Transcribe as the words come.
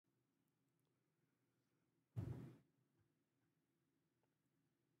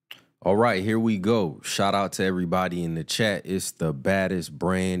All right, here we go. Shout out to everybody in the chat. It's the baddest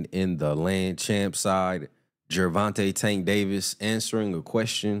brand in the land, champ side. Gervonta Tank Davis answering a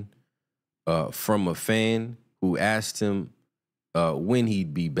question from a fan who asked him when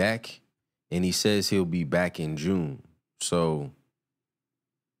he'd be back, and he says he'll be back in June. So,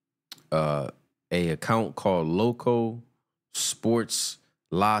 a account called Loco Sports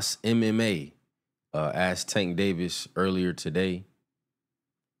Las MMA asked Tank Davis earlier today.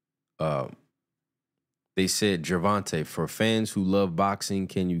 They said, Gervonta, for fans who love boxing,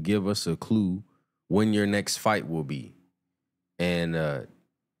 can you give us a clue when your next fight will be? And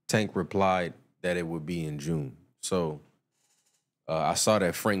Tank replied that it would be in June. So I saw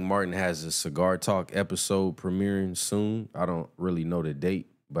that Frank Martin has a Cigar Talk episode premiering soon. I don't really know the date,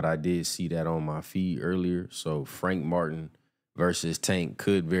 but I did see that on my feed earlier. So Frank Martin versus Tank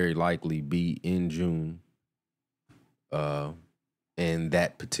could very likely be in June in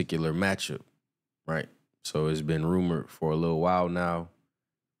that particular matchup, right? So it's been rumored for a little while now.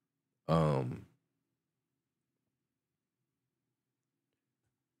 So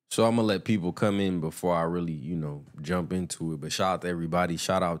I'm going to let people come in before I really, jump into it. But shout out to everybody.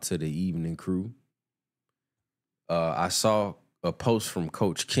 Shout out to the evening crew. I saw a post from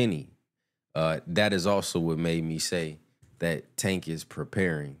Coach Kenny. That is also what made me say that Tank is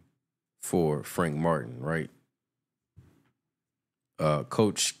preparing for Frank Martin, right?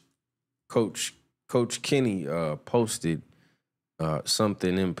 Coach Kenny posted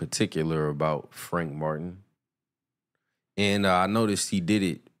something in particular about Frank Martin. And I noticed he did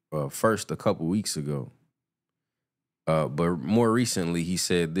it first a couple weeks ago. But more recently, he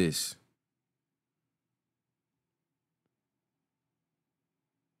said this.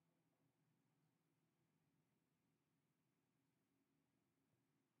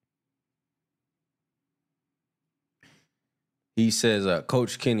 He says,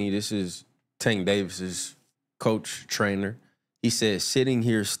 Coach Kenny, this is Tank Davis's coach, trainer. He says, sitting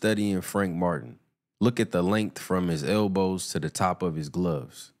here studying Frank Martin, look at the length from his elbows to the top of his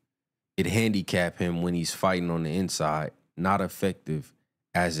gloves. It handicap him when he's fighting on the inside, not effective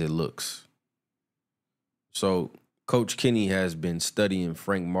as it looks. So Coach Kenny has been studying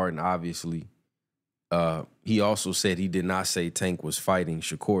Frank Martin, obviously. He also said he did not say Tank was fighting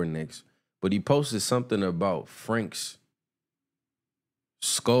Shakur next, but he posted something about Frank's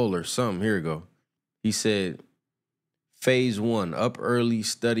skull or something. Here we go. He said, phase 1, up early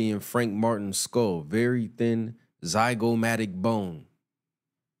studying Frank Martin's skull, very thin zygomatic bone.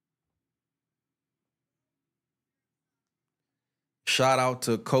 Shout out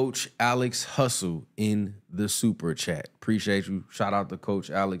to Coach Alex Hustle in the super chat. Appreciate you. Shout out to Coach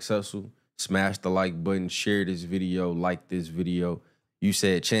Alex Hustle. Smash the like button, share this video, like this video. You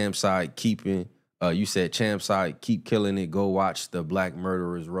said champ side keep killing it. Go watch the Black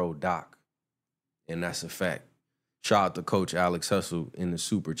Murderers Row doc. And that's a fact. Shout out to Coach Alex Hustle in the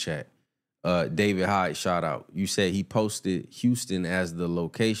super chat. David Hyde, shout out. You said he posted Houston as the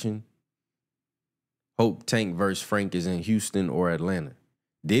location. Hope Tank versus Frank is in Houston or Atlanta.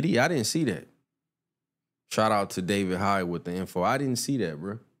 Did he? I didn't see that. Shout out to David Hyde with the info. I didn't see that,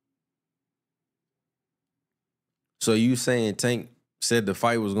 bro. So you saying Tank said the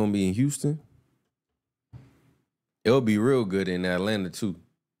fight was going to be in Houston? It'll be real good in Atlanta, too.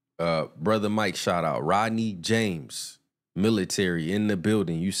 Brother Mike, shout out. Rodney James, military in the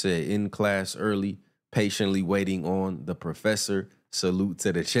building. You said in class early, patiently waiting on the professor. Salute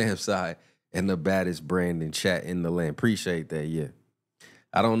to the champ side and the baddest brand in chat in the land. Appreciate that, yeah.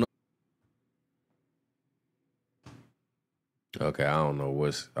 I don't know. Okay, I don't know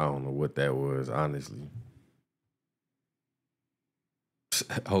what that was, honestly.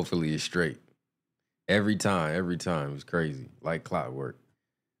 Hopefully it's straight. Every time. It's crazy. Like clockwork.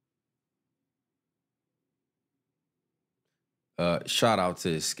 Shout out to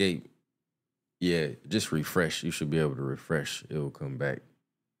Escape. Yeah, just refresh. You should be able to refresh. It will come back.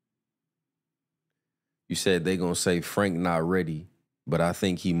 You said they gonna say Frank not ready, but I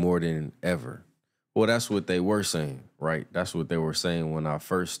think he more than ever. Well, that's what they were saying, right? That's what they were saying when I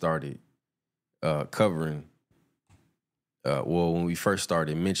first started covering. When we first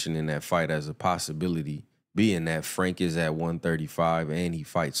started mentioning that fight as a possibility, being that Frank is at 135 and he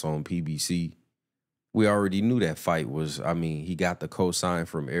fights on PBC. We already knew that fight was, he got the cosign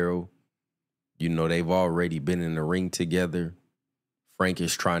from Arrow. You know, they've already been in the ring together. Frank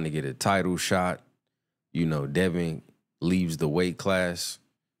is trying to get a title shot. You know, Devin leaves the weight class,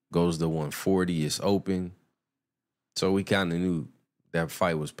 goes to 140, it's open. So we kind of knew that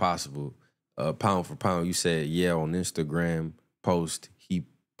fight was possible. Pound for pound, you said, yeah, on Instagram post, he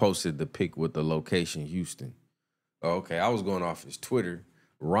posted the pic with the location, Houston. Okay, I was going off his Twitter,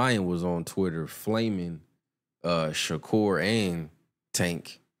 Ryan was on Twitter flaming Shakur and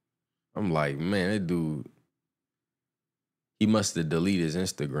Tank. I'm like, man, that dude, he must have deleted his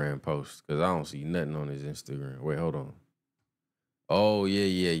Instagram post because I don't see nothing on his Instagram. Wait, hold on. Oh,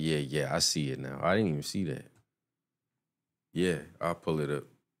 yeah. I see it now. I didn't even see that. Yeah, I'll pull it up.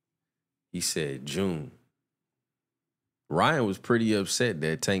 He said June. Ryan was pretty upset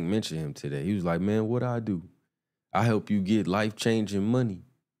that Tank mentioned him today. He was like, man, what I do? I help you get life-changing money.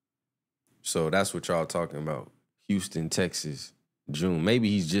 So that's what y'all talking about. Houston, Texas, June. Maybe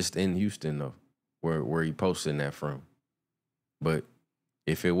he's just in Houston, though, where he posting that from. But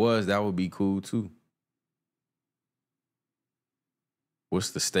if it was, that would be cool, too.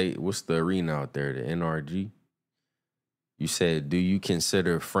 What's the arena out there, the NRG? You said, do you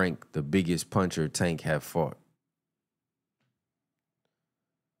consider Frank the biggest puncher Tank have fought?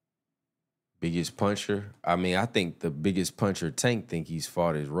 Biggest puncher? I mean, I think the biggest puncher Tank think he's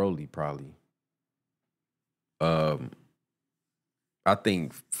fought is Rolly, probably. I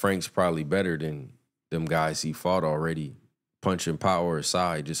think Frank's probably better than them guys he fought already. Punching power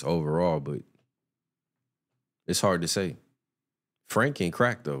aside, just overall, but it's hard to say. Frank can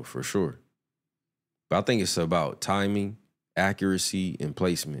crack, though, for sure. But I think it's about timing, accuracy, and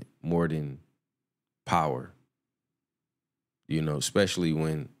placement more than power. You know, especially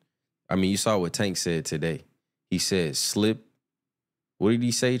when, I mean, you saw what Tank said today. He said slip. What did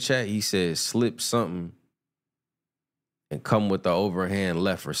he say, chat? He said slip something and come with the overhand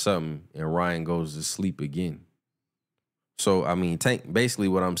left or something, and Ryan goes to sleep again. So, I mean, Tank, basically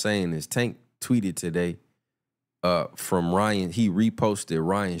what I'm saying is Tank tweeted today from Ryan. He reposted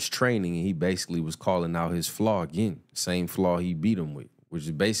Ryan's training, and he basically was calling out his flaw again. Same flaw he beat him with, which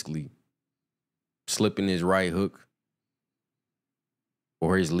is basically slipping his right hook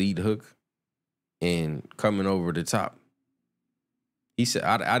or his lead hook and coming over the top. He said,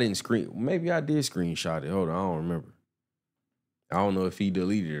 I didn't screen. Maybe I did screenshot it. Hold on, I don't remember. I don't know if he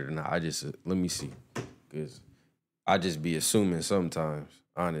deleted it or not. Let me see. Because I just be assuming sometimes,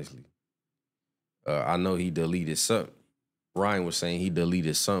 honestly. I know he deleted something. Ryan was saying he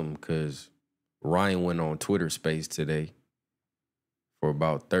deleted something because Ryan went on Twitter Space today for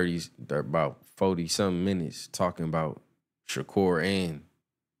about 40-something minutes talking about Shakur and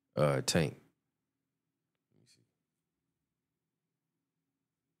Tank.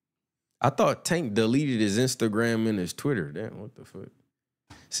 I thought Tank deleted his Instagram and his Twitter. Damn, what the fuck?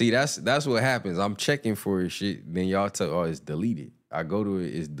 See, that's what happens. I'm checking for his shit. Then y'all tell, oh, it's deleted. I go to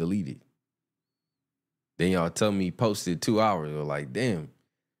it, it's deleted. Then y'all tell me posted 2 hours. Or like, damn.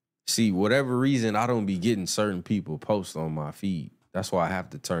 See, whatever reason, I don't be getting certain people posts on my feed. That's why I have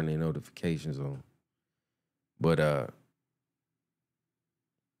to turn their notifications on. But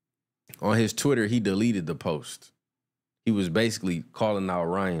on his Twitter, he deleted the post. He was basically calling out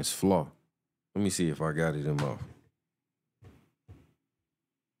Ryan's flaw. Let me see if I got it in my.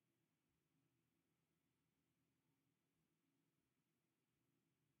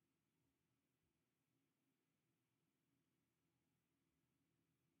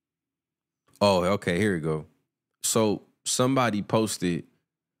 Oh, okay, here we go. So somebody posted,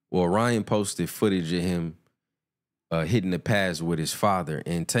 well, Ryan posted footage of him hitting the pads with his father,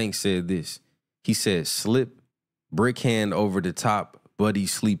 and Tank said this. He said, slip, brick hand over the top, buddy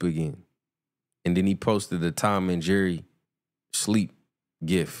sleep again. And then he posted the Tom and Jerry sleep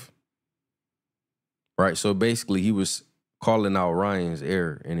gif. Right, so basically he was calling out Ryan's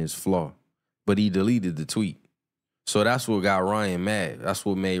error and his flaw, but he deleted the tweet. So that's what got Ryan mad. That's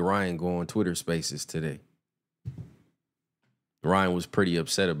what made Ryan go on Twitter Spaces today. Ryan was pretty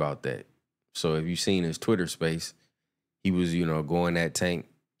upset about that. So if you've seen his Twitter space, he was, going at Tank.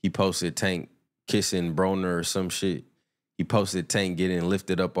 He posted Tank kissing Broner or some shit. He posted Tank getting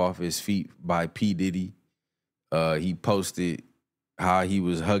lifted up off his feet by P. Diddy. He posted how he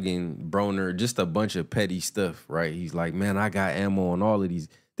was hugging Broner, just a bunch of petty stuff, right? He's like, man, I got ammo on all of these.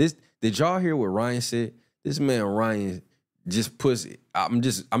 Did y'all hear what Ryan said? This man Ryan just puts. I'm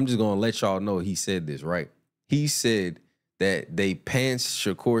just gonna let y'all know he said this, right? He said that they pants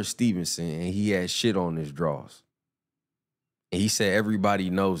Shakur Stevenson and he had shit on his drawers. And he said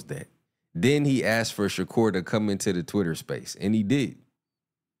everybody knows that. Then he asked for Shakur to come into the Twitter space, and he did.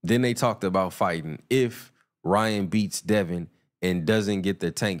 Then they talked about fighting if Ryan beats Devin and doesn't get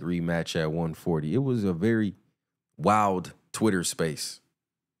the Tank rematch at 140. It was a very wild Twitter space.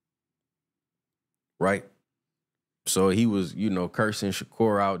 Right? So he was, cursing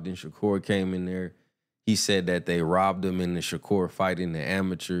Shakur out. Then Shakur came in there. He said that they robbed him in the Shakur fight in the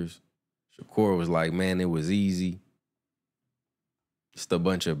amateurs. Shakur was like, man, it was easy. Just a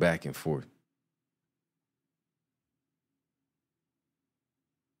bunch of back and forth.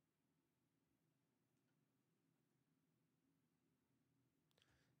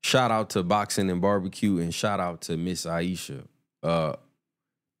 Shout out to Boxing and Barbecue and shout out to Miss Aisha.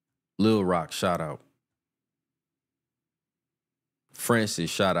 Lil Rock, shout out. Francis,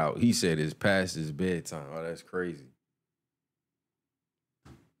 shout out. He said it's past his bedtime. Oh, that's crazy.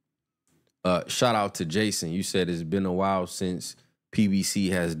 Shout out to Jason. You said it's been a while since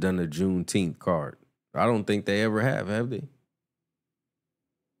PBC has done a Juneteenth card. I don't think they ever have they?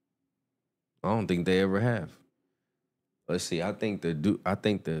 I don't think they ever have. Let's see. I think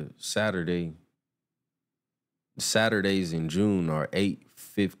the Saturdays in June are 8,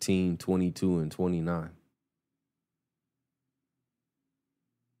 15, 22, and 29.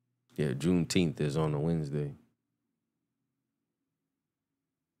 Yeah, Juneteenth is on a Wednesday.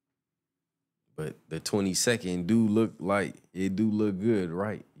 But the 22nd do look good,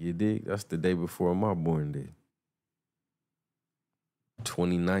 right? You dig? That's the day before my born day.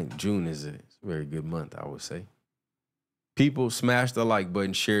 29th June is a very good month, I would say. People, smash the like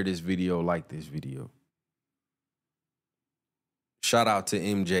button, share this video, like this video. Shout out to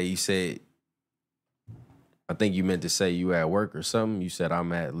MJ. You said, I think you meant to say you at work or something. You said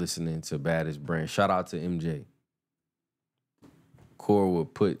I'm at listening to Baddest Brand. Shout out to MJ. Core will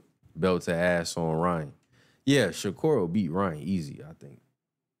put belt to ass on Ryan. Yeah, Shakur will beat Ryan easy, I think.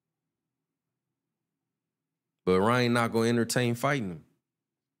 But Ryan not going to entertain fighting him.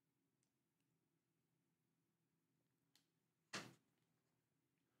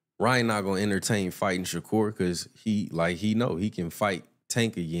 Ryan not going to entertain fighting Shakur because he know he can fight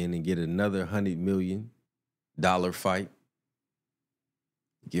Tank again and get another $100 million fight.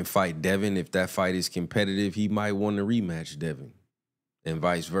 He can fight Devin. If that fight is competitive, he might want to rematch Devin and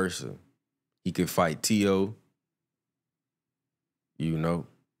vice versa. He could fight T.O. You know,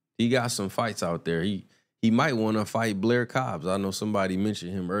 he got some fights out there. He might want to fight Blair Cobbs. I know somebody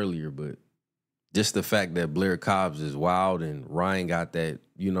mentioned him earlier, but just the fact that Blair Cobbs is wild and Ryan got that,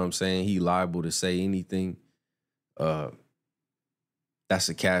 you know what I'm saying, he liable to say anything, that's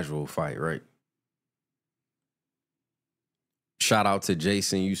a casual fight, right? Shout out to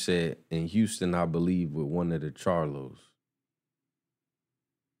Jason. You said in Houston, I believe, with one of the Charlos.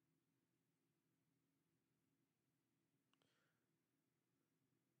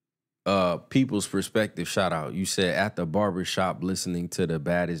 People's Perspective, shout out. You said at the barbershop listening to the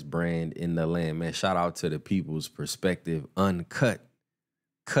baddest brand in the land. Man, shout out to the People's Perspective Uncut.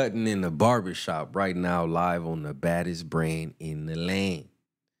 Cutting in the barbershop right now, live on the baddest brand in the land.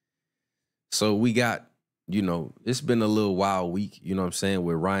 So we got, you know, it's been a little wild week, you know what I'm saying,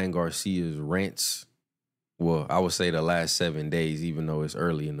 with Ryan Garcia's rants. Well, I would say the last 7 days, even though it's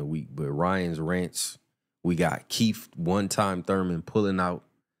early in the week. But Ryan's rants, we got Keith one-time Thurman pulling out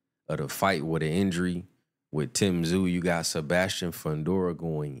of the fight with an injury. With Tim Tszyu, you got Sebastian Fundora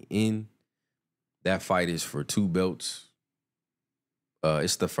going in. That fight is for 2 belts.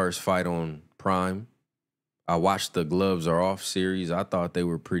 It's the first fight on Prime. I watched the Gloves Are Off series. I thought they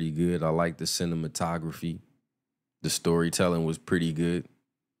were pretty good. I liked the cinematography. The storytelling was pretty good.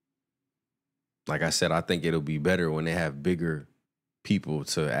 Like I said, I think it'll be better when they have bigger people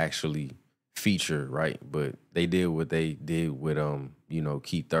to actually feature, right? But they did what they did with you know,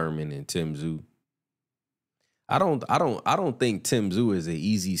 Keith Thurman and Tim Tszyu. I don't think Tim Tszyu is an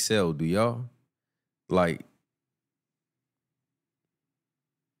easy sell, do y'all? Like,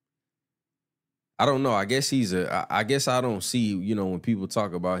 I don't know. I guess I guess I don't see, you know, when people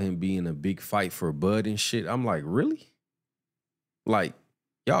talk about him being a big fight for Bud and shit, I'm like, really? Like,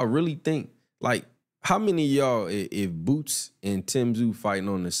 y'all really think, like, how many of y'all, if Boots and Tim Tszyu fighting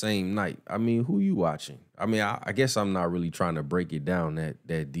on the same night, I mean, who you watching? I mean, I guess I'm not really trying to break it down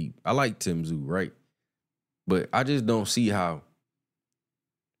that deep. I like Tim Tszyu, right? But I just don't see how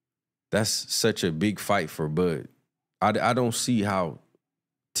that's such a big fight for Bud. I don't see how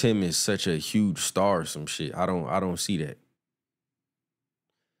Tim is such a huge star or some shit. I don't see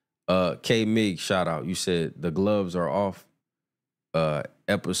that. K Mig, shout out. You said the Gloves Are Off.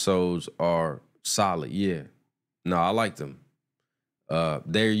 Episodes are solid. Yeah. No, I like them.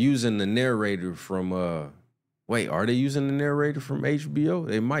 They're using the narrator from wait, are they using the narrator from HBO?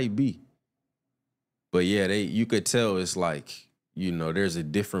 They might be. But yeah, you could tell it's like, you know, there's a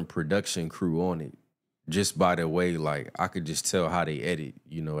different production crew on it. Just by the way, like, I could just tell how they edit,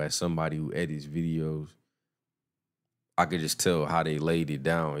 you know, as somebody who edits videos. I could just tell how they laid it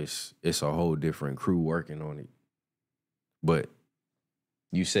down. It's a whole different crew working on it. But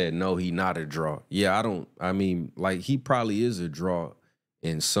you said, no, he not a draw. Yeah, I mean, like, he probably is a draw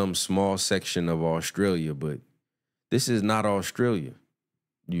in some small section of Australia, but this is not Australia,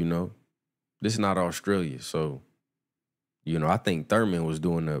 you know? This is not Australia. So, you know, I think Thurman was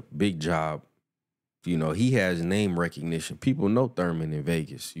doing a big job You know, he has name recognition. People know Thurman in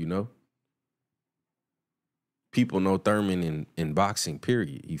Vegas, you know? People know Thurman in boxing,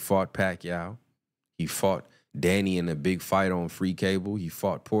 period. He fought Pacquiao. He fought Danny in a big fight on free cable. He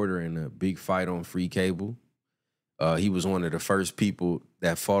fought Porter in a big fight on free cable. He was one of the first people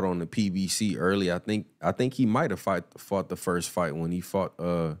that fought on the PBC early. I think he might have fought the first fight when he fought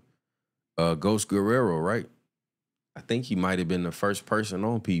Ghost Guerrero, right? I think he might have been the first person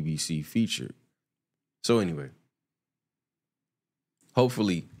on PBC featured. So anyway,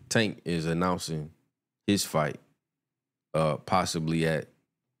 hopefully Tank is announcing his fight, possibly at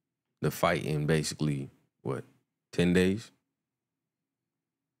the fight in basically, 10 days?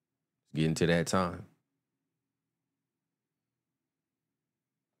 Getting to that time.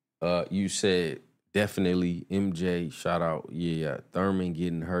 You said definitely MJ, shout out. Yeah. Thurman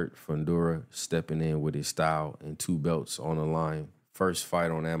getting hurt, Fundora stepping in with his style and 2 belts on the line. First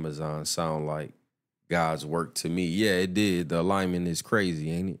fight on Amazon sound like God's work to me. Yeah, it did. The alignment is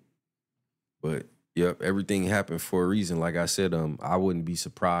crazy, ain't it? But yep, everything happened for a reason. Like I said, I wouldn't be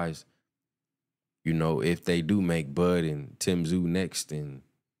surprised, you know, if they do make Bud and Tim Tszyu next, and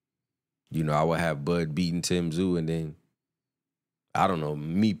you know, I would have Bud beating Tim Tszyu, and then I don't know,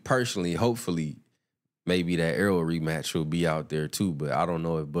 me personally, hopefully maybe that Errol rematch will be out there too, but I don't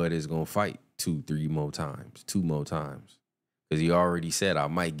know if Bud is gonna fight 2 more times. Because he already said I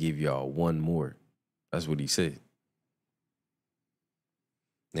might give y'all 1 more. That's what he said.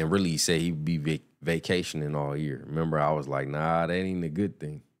 And really, he said he'd be vacationing all year. Remember, I was like, nah, that ain't a good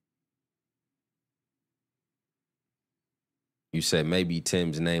thing. You said maybe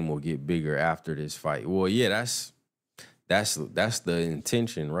Tim's name will get bigger after this fight. Well, yeah, that's the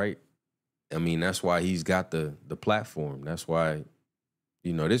intention, right? I mean, that's why he's got the platform. That's why,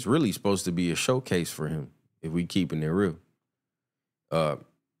 you know, this really supposed to be a showcase for him, if we keeping it real.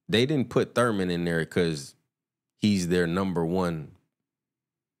 They didn't put Thurman in there because he's their number one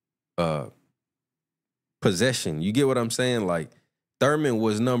possession. You get what I'm saying? Like, Thurman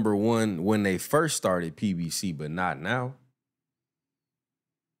was number 1 when they first started PBC, but not now.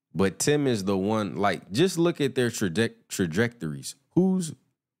 But Tim is the one, like, just look at their trajectories. Whose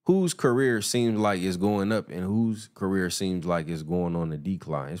career seems like it's going up and whose career seems like it's going on a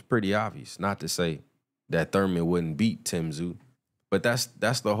decline? It's pretty obvious. Not to say that Thurman wouldn't beat Tim Tszyu, but that's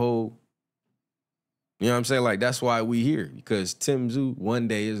the whole, you know what I'm saying? Like, that's why we here, because Tim Tszyu one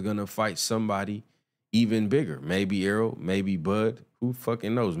day is going to fight somebody even bigger. Maybe Errol, maybe Bud. Who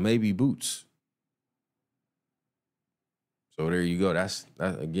fucking knows? Maybe Boots. So there you go. That's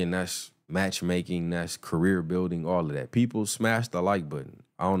matchmaking, that's career building, all of that. People smash the like button.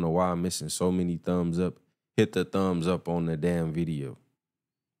 I don't know why I'm missing so many thumbs up. Hit the thumbs up on the damn video.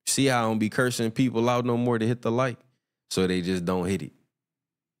 See how I don't be cursing people out no more to hit the like? So they just don't hit it.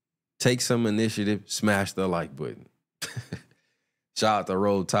 Take some initiative, smash the like button. Shout out to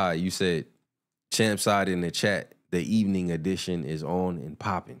Roll Tide. You said, Champ side in the chat, the evening edition is on and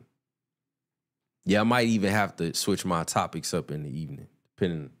popping. Yeah, I might even have to switch my topics up in the evening,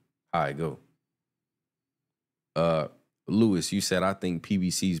 depending how I go. Lewis, you said, I think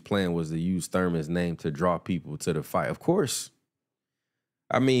PBC's plan was to use Thurman's name to draw people to the fight. Of course.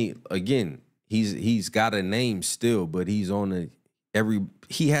 I mean, again, he's got a name still, but he's on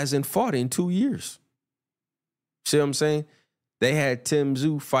he hasn't fought in 2 years. See what I'm saying? They had Tim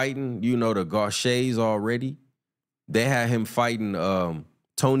Tszyu fighting, you know, the Gauchers already. They had him fighting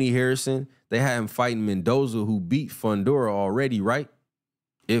Tony Harrison. They had him fighting Mendoza, who beat Fundora already, right?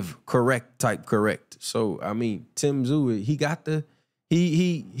 If correct, type correct. So, I mean, Tim Tszyu, he got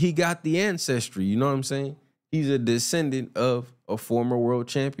the ancestry, you know what I'm saying? He's a descendant of a former world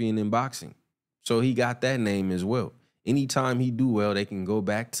champion in boxing. So he got that name as well. Anytime he do well, they can go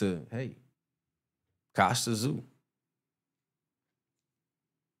back to, hey, Costa Tszyu.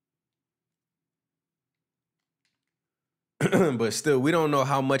 But still, we don't know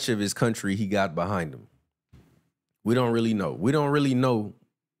how much of his country he got behind him. We don't really know. We don't really know.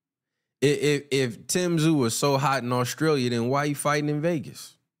 If Tim Tszyu was so hot in Australia, then why he fighting in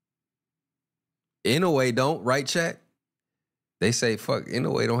Vegas? Inoue don't, right, chat? They say, fuck,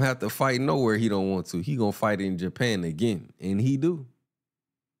 Inoue don't have to fight nowhere he don't want to. He gonna fight in Japan again, and he do.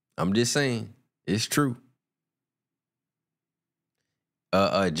 I'm just saying, it's true.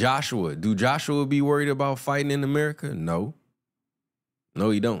 Joshua, do Joshua be worried about fighting in America? No. No,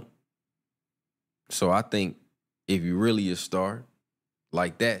 he don't. So I think if you really a star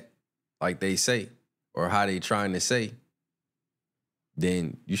like that, like they say, or how they trying to say,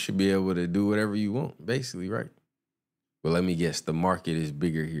 then you should be able to do whatever you want, basically, right? But let me guess, the market is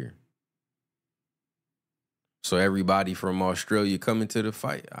bigger here. So everybody from Australia coming to the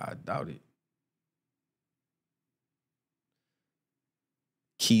fight? I doubt it.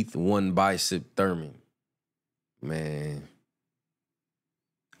 Keith One Bicep Thurman. Man,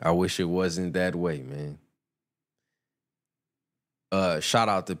 I wish it wasn't that way, man. Shout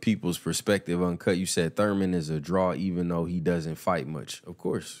out to People's Perspective Uncut. You said Thurman is a draw even though he doesn't fight much. Of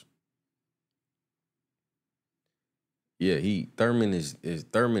course. Yeah, Thurman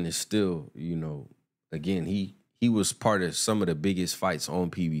is still, again, he was part of some of the biggest fights on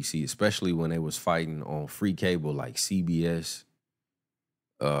PBC, especially when they was fighting on free cable like CBS.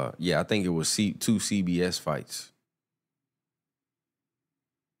 Yeah, I think it was two CBS fights.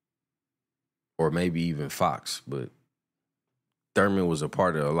 Or maybe even Fox, but Thurman was a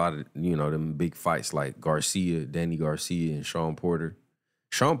part of a lot of, them big fights like Danny Garcia, and Sean Porter.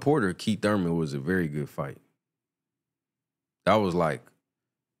 Sean Porter, Keith Thurman was a very good fight.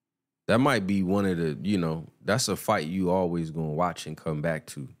 That might be one of the, that's a fight you always gonna watch and come back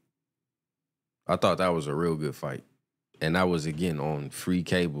to. I thought that was a real good fight. And that was, again, on free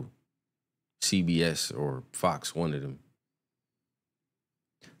cable, CBS or Fox, one of them.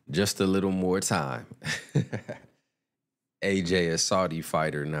 Just a little more time. AJ, a Saudi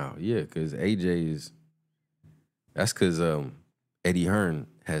fighter now. Yeah, because that's because Eddie Hearn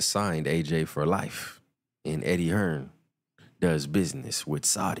has signed AJ for life. And Eddie Hearn does business with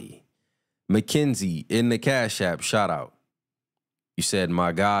Saudi. Mackenzie in the Cash App, shout out. You said,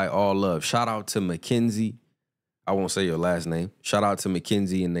 my guy, all love. Shout out to Mackenzie. I won't say your last name. Shout out to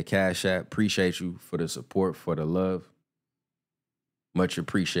Mackenzie in the Cash App. Appreciate you for the support, for the love. Much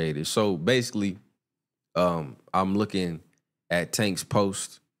appreciated. So basically, I'm looking at Tank's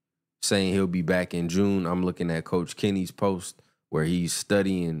post saying he'll be back in June. I'm looking at Coach Kenny's post where he's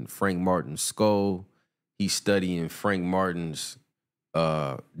studying Frank Martin's skull. He's studying Frank Martin's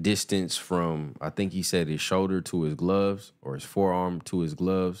distance from, I think he said, his shoulder to his gloves or his forearm to his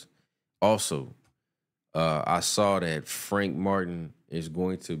gloves. Also, I saw that Frank Martin is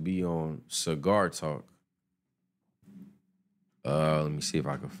going to be on Cigar Talk. Let me see if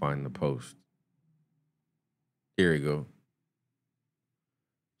I can find the post. Here we go.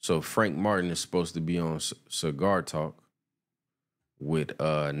 So Frank Martin is supposed to be on Cigar Talk with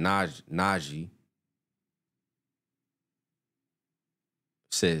Najee.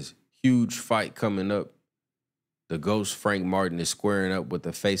 Says, huge fight coming up. The ghost Frank Martin is squaring up with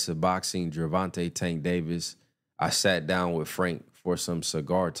the face of boxing, Gervonta Tank Davis. I sat down with Frank for some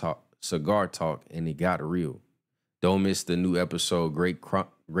cigar talk, and it got real. Don't miss the new episode. Great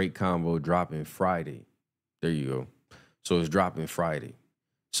convo dropping Friday. There you go. So it's dropping Friday.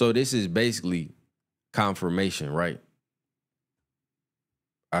 So this is basically confirmation, right?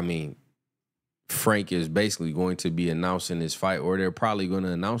 I mean, Frank is basically going to be announcing this fight, or they're probably going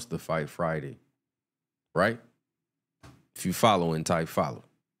to announce the fight Friday, right? If you following, type follow.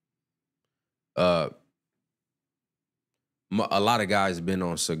 A lot of guys been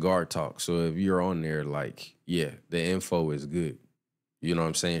on Cigar Talk, so if you're on there, like, yeah, the info is good. You know what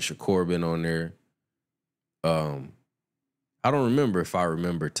I'm saying? Shakur been on there. I don't remember if I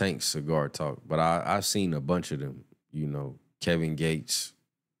remember Tank's Cigar Talk, but I've seen a bunch of them. Kevin Gates,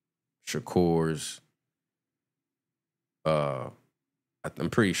 Shakur's. I'm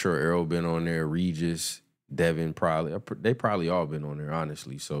pretty sure Errol been on there. Regis, Devin probably. They probably all been on there,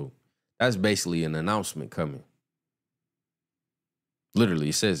 honestly. So that's basically an announcement coming. Literally,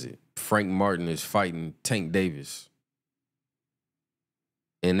 it says it. Frank Martin is fighting Tank Davis.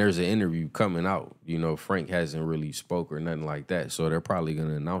 And there's an interview coming out. Frank hasn't really spoke or nothing like that. So they're probably going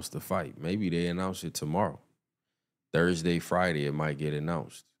to announce the fight. Maybe they announce it tomorrow. Thursday, Friday, it might get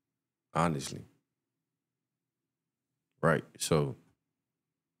announced. Honestly. Right. So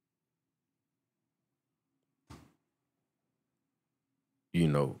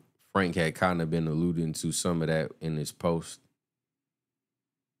Frank had kind of been alluding to some of that in his post.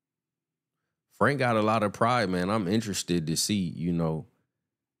 Frank got a lot of pride, man. I'm interested to see,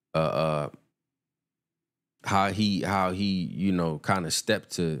 how he kind of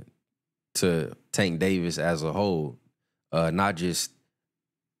stepped to Tank Davis as a whole, not just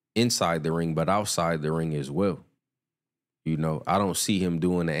inside the ring, but outside the ring as well. I don't see him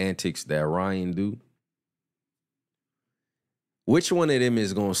doing the antics that Ryan do. Which one of them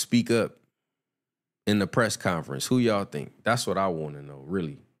is going to speak up in the press conference? Who y'all think? That's what I want to know,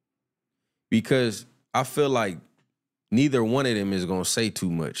 really. Because I feel like neither one of them is going to say too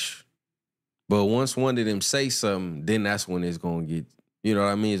much. But once one of them say something, then that's when it's going to get,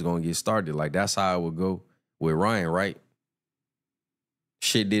 it's going to get started. Like, that's how it would go with Ryan, right?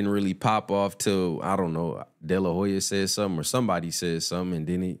 Shit didn't really pop off till, I don't know, De La Hoya said something or somebody said something, and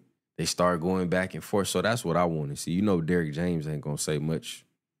then they start going back and forth. So that's what I want to see. Derrick James ain't going to say much.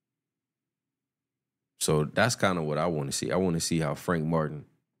 So that's kind of what I want to see. I want to see how Frank Martin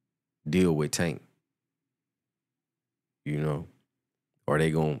deal with Tank? You know, are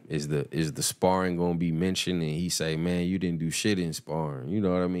they going? Is the sparring going to be mentioned? And he say, "Man, you didn't do shit in sparring." You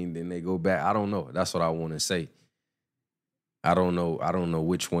know what I mean? Then they go back. I don't know. That's what I want to say. I don't know. I don't know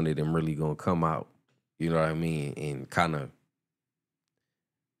which one of them really gonna come out. You know what I mean? And kind of,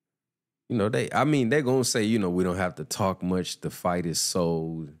 they. I mean, they're gonna say, we don't have to talk much. The fight is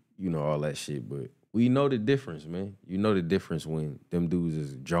sold. All that shit. But we know the difference, man. You know the difference when them dudes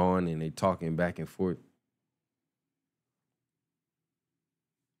is jawing and they talking back and forth.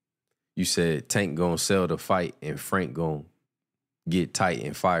 You said Tank gonna sell the fight and Frank gonna get tight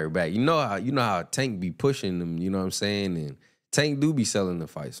and fire back. You know how Tank be pushing them. You know what I'm saying? And Tank do be selling the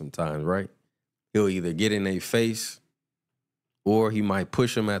fight sometimes, right? He'll either get in their face or he might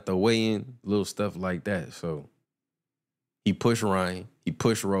push him at the weigh-in, little stuff like that. So he pushed Ryan, he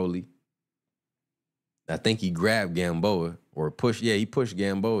pushed Rolly. I think he grabbed Gamboa or pushed. Yeah, he pushed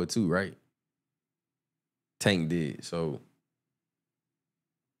Gamboa too, right? Tank did. So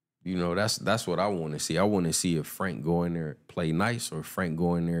that's what I want to see. I want to see if Frank go in there play nice or Frank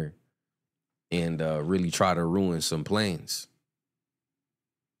go in there and really try to ruin some plans.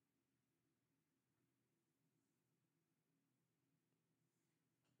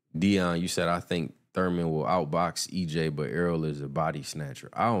 Dion, you said I think Thurman will outbox EJ, but Errol is a body snatcher.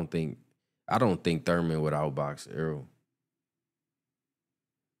 I don't think Thurman would outbox Errol.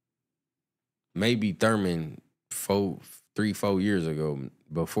 Maybe Thurman 3-4 years ago,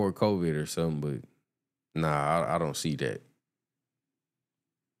 before COVID or something, but nah, I don't see that.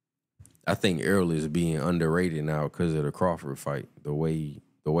 I think Errol is being underrated now because of the Crawford fight, the way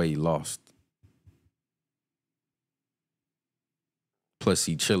he lost. Plus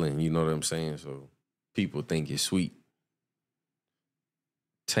he chilling, you know what I'm saying? So people think it's sweet.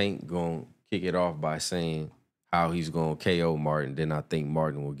 Tank gonna kick it off by saying how he's gonna KO Martin. Then I think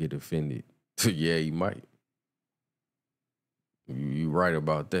Martin will get offended. Yeah, he might. You right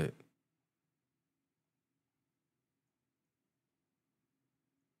about that.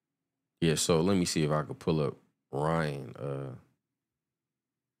 Yeah, so let me see if I could pull up Ryan.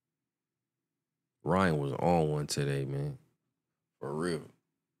 Ryan was on one today, man. For real.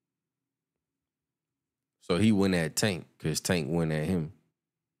 So he went at Tank because Tank went at him.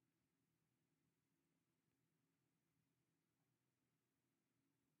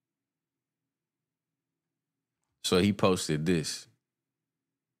 So he posted this.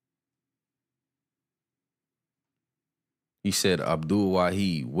 He said, Abdul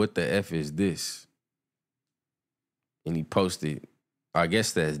Wahid, what the F is this? And he posted, I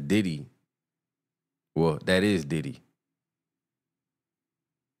guess that's Diddy. Well, that is Diddy.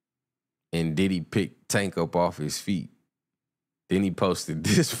 And Diddy picked Tank up off his feet. Then he posted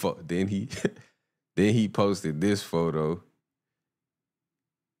this photo. Then he posted this photo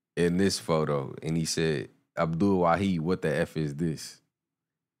and this photo. And he said, Abdul Wahid, what the F is this?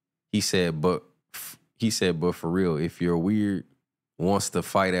 He said, but for real, if you're weird, wants to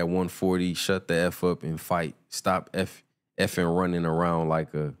fight at 140, shut the F up and fight. Stop effing running around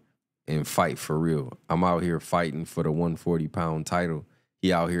and fight for real. I'm out here fighting for the 140-pound title.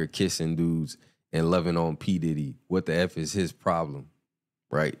 He out here kissing dudes and loving on P. Diddy. What the F is his problem?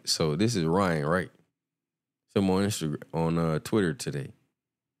 Right? So this is Ryan, right? Him on Instagram, on Twitter today.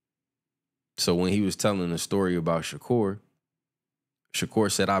 So when he was telling the story about Shakur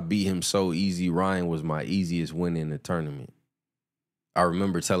said, I beat him so easy. Ryan was my easiest win in the tournament. I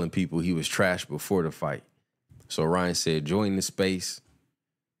remember telling people he was trash before the fight. So Ryan said, join the space.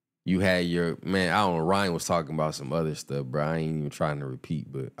 You had your, man, I don't know, Ryan was talking about some other stuff, bro. I ain't even trying to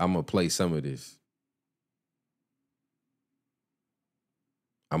repeat, but I'm going to play some of this.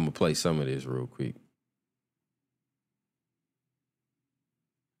 Real quick.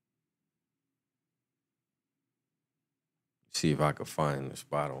 See if I can find the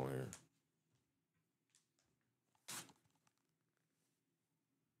spot on here.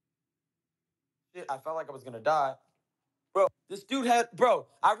 Shit, I felt like I was gonna die. Bro, this dude I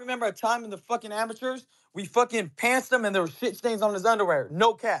remember a time in the fucking amateurs, we fucking pantsed him and there were shit stains on his underwear.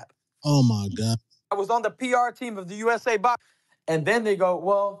 No cap. Oh my God. I was on the PR team of the USA box. And then they go,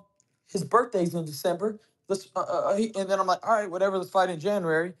 well, his birthday's in December. And then I'm like, all right, whatever, let's fight in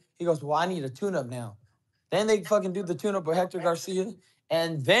January. He goes, well, I need a tune-up now. Then they fucking do the tune-up with Hector Garcia.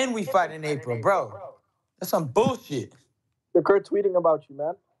 And then we fight in April, bro. That's some bullshit. Shakur tweeting about you,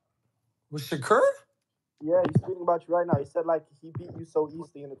 man. Was Shakur? Yeah, he's tweeting about you right now. He said like he beat you so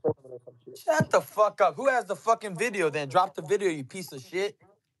easily in the tournament or some shit. Shut the fuck up. Who has the fucking video then? Drop the video, you piece of shit.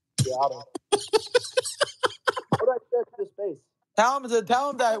 Yeah, I don't. How do I share to his face? Tell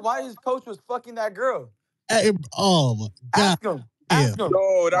him that why his coach was fucking that girl. Hey, oh my God. Ask him. Ask him.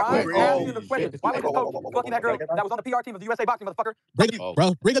 No, that's I'm asking crazy. the question. Why would the coach fucking that girl that was on the PR team of the USA boxing, motherfucker? Bring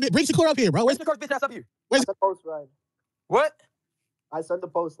Shakur up here, bro. Bring Shakur's bitch ass up here. I sent the post, Ryan. What? I sent the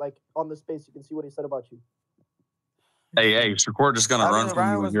post like on the space. You can see what he said about you. Hey, Shakur just gonna run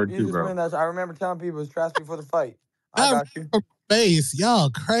from you in here too, bro. I remember telling people it's trash before the fight. I got you. Space, y'all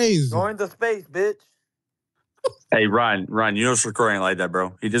crazy. Go into space, bitch. Hey, Ryan, you know Shakur ain't like that,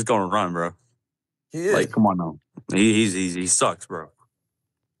 bro. He just gonna run, bro. He is. Like, come on now. He sucks, bro.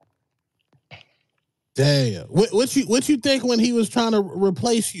 Damn. What you think when he was trying to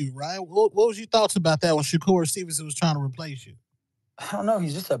replace you, Ryan? What was your thoughts about that when Shakur Stevenson was trying to replace you? I don't know.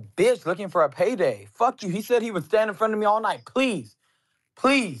 He's just a bitch looking for a payday. Fuck you. He said he would stand in front of me all night. Please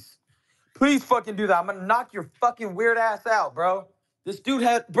fucking do that. I'm gonna knock your fucking weird ass out, bro. This dude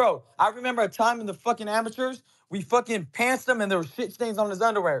had, bro, I remember a time in the fucking amateurs, we fucking pantsed him and there were shit stains on his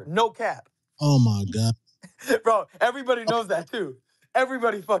underwear. No cap. Oh my God. Bro, everybody knows that too.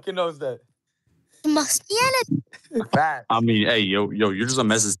 Everybody fucking knows that. Facts. I mean, hey, yo, you're just a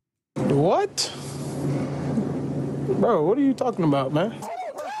message. What? Bro, what are you talking about, man?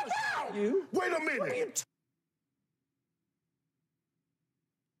 You? Wait a minute.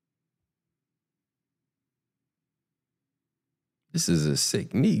 This is a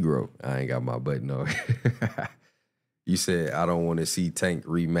sick Negro. I ain't got my button on. You said, I don't want to see Tank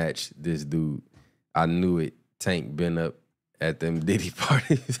rematch this dude. I knew it. Tank been up at them Diddy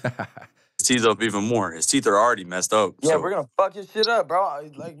parties. His teeth up even more. His teeth are already messed up. Yeah, so. We're gonna fuck his shit up, bro.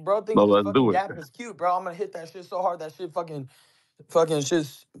 Like, bro, thinks Well, this let's fucking do it. gap is cute, bro. I'm gonna hit that shit so hard that shit fucking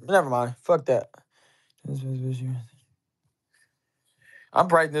shit's. Never mind. Fuck that. I'm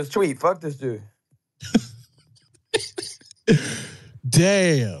writing this tweet. Fuck this dude.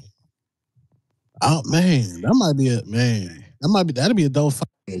 Damn. Oh man, that'd be a dope fight.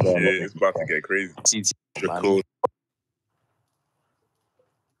 Shit, it's about to get crazy. Cool.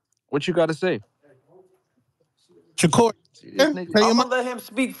 What you got to say? Shakur, I'm gonna let him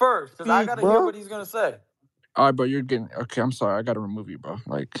speak first because I gotta hear what he's gonna say. All right, bro, you're getting okay. I'm sorry, I gotta remove you, bro.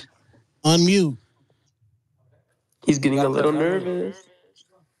 Like, unmute. He's getting a little nervous.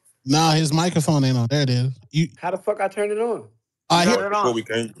 Nah, his microphone ain't on. There it is. How the fuck I turn it on? I hear Turn it on. We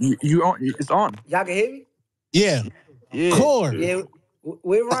can. you on? It's on. Y'all can hear me? Yeah. Yeah. Core. Yeah.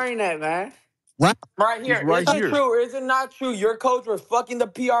 Where Ryan at, man? Right here. He's right Is it here. true or is it not true? Your coach was fucking the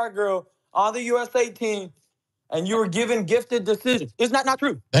PR girl on the USA team, and you were given gifted decisions. Is that not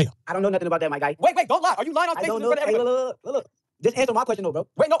true? Damn. I don't know nothing about that, my guy. Wait, don't lie. Are you lying on I stage don't in know. front of Hey, everybody? look. Just answer my question, though, bro.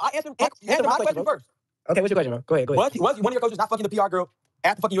 Wait, no, answer my question first. Okay, what's your question, bro? Go ahead. Was one of your coaches not fucking the PR girl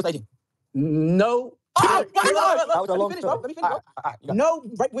at the fucking USA team? No. Oh, my God. That was a long story. Let me finish, bro. All right, No,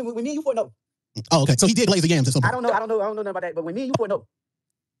 right, when me and you for no. Oh, okay. So he did glaze the yams at some point. I don't know nothing about that, but when me and you for no.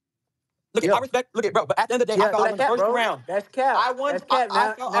 Look, I respect. Look, bro. But at the end of the day, Yeah, I felt I won the cap, first bro. round. That's cap. I won. That's cap.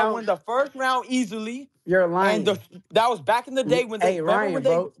 I felt I won the first round easily. You're lying. And that was back in the day when they. Hey, Ryan, when they,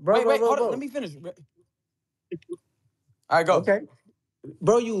 bro. Wait, hold on. Let me finish. All right, go. Okay.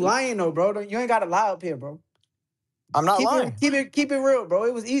 Bro, you lying though, bro. You ain't gotta lie up here, bro. I'm not lying. Keep it real, bro.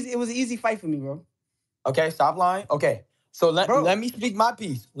 It was easy. It was an easy fight for me, bro. Okay, stop lying. Okay, so let me speak my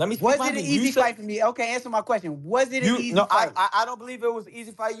piece. Let me speak was my it piece. an easy fight for me? Okay, answer my question. Was it an easy fight? I don't believe it was an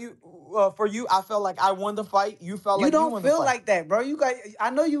easy fight. For you, I felt like I won the fight. You felt you like don't you won the fight. feel like that, bro. You got. I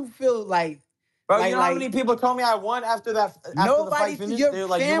know you feel like. Bro, you know how many people told me I won after that? After the fight finished, your they were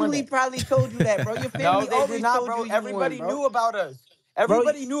like, family probably told you that, bro. Your family no, they always did not, told bro. you Everybody won, bro. knew about us.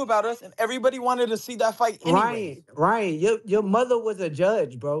 Everybody knew about us, and everybody wanted to see that fight anyway. Ryan, your mother was a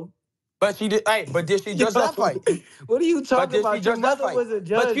judge, bro. But she did. Hey, but did she judge that fight? What are you talking about? Your mother was a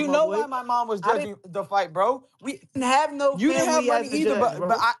judge. But you know why my mom was judging the fight, bro. We didn't have no family. You didn't have money as a either, judge,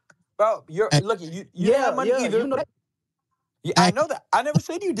 bro. You didn't have money either. You know that. Yeah, I know that. I never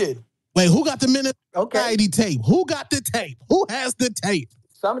said you did. Wait, who got the minute? Okay. Tape? Who got the tape? Who has the tape?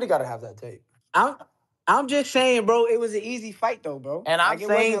 Somebody got to have that tape. I'm just saying, bro. It was an easy fight, though, bro. And I'm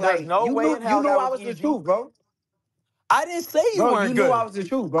saying there's no way in hell you knew that I was was the easy. truth, bro. I didn't say you weren't you good. knew I was the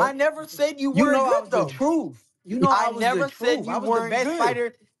truth, bro. I never said you You weren't know good, I was though. the truth. You know I was never the said truth. you I was weren't the best good.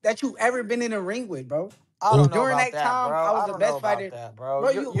 fighter that you ever been in a ring with, bro. I don't know During about that time, bro. I was the best fighter. That, bro.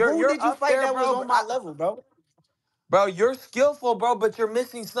 Bro, who did you up fight there, that was bro, on my level, bro? Bro, you're skillful, bro, but you're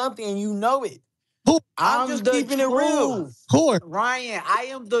missing something and you know it. I'm just keeping it real. Ryan, I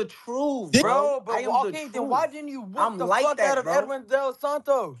am the truth, bro. But I am okay, then why didn't you whoop the fuck out of Edwin Del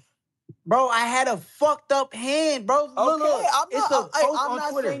Santos? Bro, I had a fucked up hand, bro. Look, I'm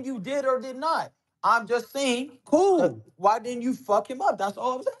not saying you did or did not. I'm just saying, cool. Why didn't you fuck him up? That's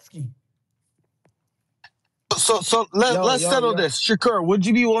all I was asking. So let's settle this. Shakur, would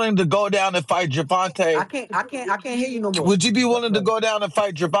you be willing to go down and fight Gervonta? I can't hear you no more. Would you be willing to go down and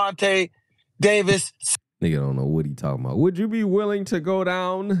fight Gervonta Davis? Nigga don't know what he talking about. Would you be willing to go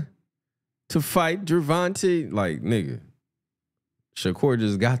down to fight Gervonta? Like, nigga, Shakur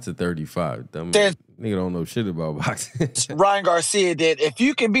just got to 35. Nigga don't know shit about boxing. Ryan Garcia did. If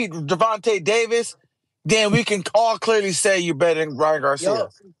you can beat Gervonta Davis, then we can all clearly say you're better than Ryan Garcia.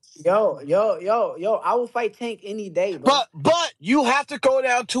 Yo, I will fight Tank any day, bro. But you have to go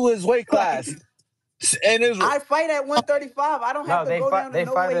down to his weight class. And I fight at 135. I don't have to go down to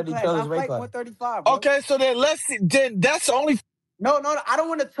no weight class. I fight 135, bro. Okay, so then that's the only. No, I don't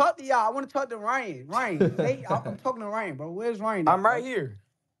want to talk to y'all. I want to talk to Ryan. Ryan, I'm talking to Ryan, bro. Where's Ryan? I'm right here.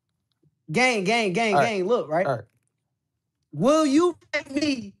 Gang. Look, right? All right. Will you fight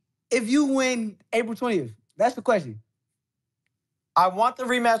me if you win April 20th? That's the question. I want the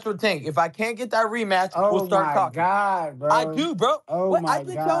rematch with Tank. If I can't get that rematch, we'll start talking. Oh, my God, bro. I do, bro. I've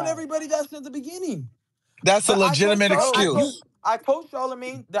been telling everybody that since the beginning. That's a legitimate excuse. I told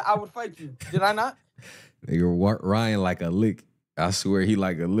Charlamagne that I would fight you. Did I not? Nigga, Ryan like a lick. I swear he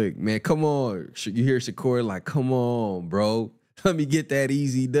like a lick. Man, come on. You hear Shakur like, come on, bro. Let me get that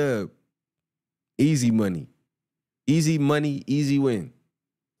easy dub. Easy money. Easy money, easy win.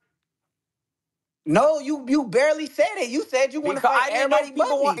 No, you barely said it. You said you want to fight everybody but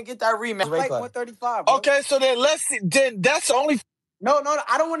me. Want to get that rematch. Fight 135, bro. Okay, so then that's the only. No,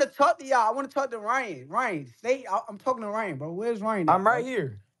 I don't want to talk to y'all. I want to talk to Ryan. Ryan, I'm talking to Ryan, bro. Where's Ryan? I'm right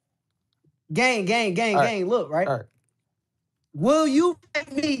here. Gang. Look, right? All right. Will you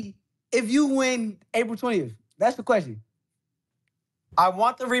fight me if you win April 20th? That's the question. I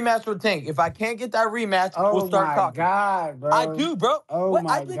want the rematch with Tank. If I can't get that rematch, we'll start talking. Oh, my God, bro. I do, bro.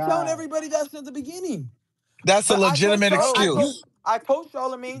 I've been telling everybody that since the beginning. That's a legitimate excuse. I told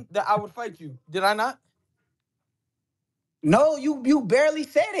Charlamagne that I would fight you. Did I not? No, you barely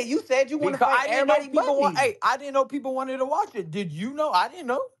said it. You said you want to fight everybody but me. Hey, I didn't know people wanted to watch it. Did you know? I didn't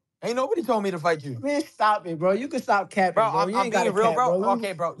know. Ain't nobody told me to fight you. Man, stop it, bro. You can stop capping, bro. You ain't being real, bro.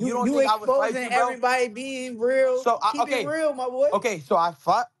 Okay, bro. You don't think I would fight you, bro? Everybody being real. So keep it real, my boy. Okay, so I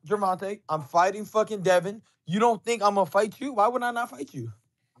fought Gervonta. I'm fighting fucking Devin. You don't think I'm gonna fight you? Why would I not fight you?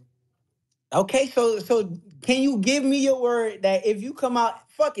 Okay, so can you give me your word that if you come out,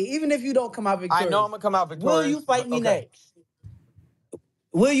 fuck it, even if you don't come out victorious, I know I'm gonna come out victorious. Will you fight me next?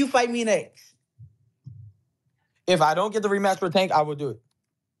 Will you fight me next? If I don't get the rematch with Tank, I will do it.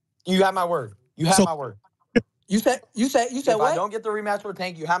 You have my word. You have my word. You said if what? If I don't get the rematch with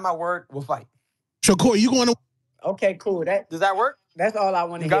Tank, you have my word. We'll fight. Shakur, you going to? Okay, cool. Does that work? That's all I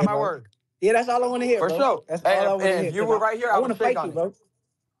want to hear. You got my word. Yeah, that's all I want to hear. For sure. That's all I want to hear. If you were right here, I want to fight you, bro.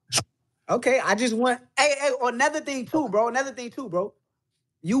 Okay, I just want. Hey, another thing too, bro.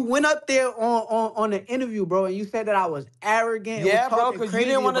 You went up there on the interview, bro, and you said that I was arrogant. Yeah, bro, because you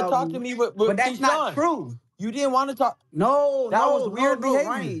didn't want to talk to me with but that's not true. You didn't want to talk. No, that was weird behavior.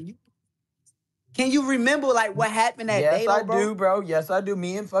 Ryan, can you remember like what happened that day, though, bro? Yes, I do, bro. Yes, I do.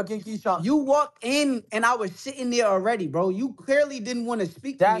 Me and fucking Keyshawn. You walked in and I was sitting there already, bro. You clearly didn't want to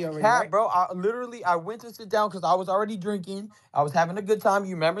speak to me already, right? Bro. I went to sit down because I was already drinking. I was having a good time.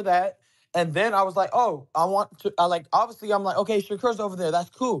 You remember that? And then I was like, oh, I want to. Obviously, I'm like, okay, Shakur's over there. That's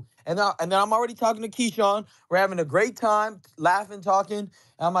cool. And then I'm already talking to Keyshawn. We're having a great time, laughing, talking. And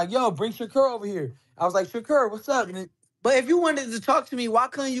I'm like, yo, bring Shakur over here. I was like, Shakur, what's up? But if you wanted to talk to me, why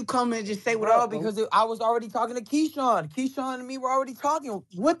couldn't you come and just say what up, bro? Because I was already talking to Keyshawn. Keyshawn and me were already talking.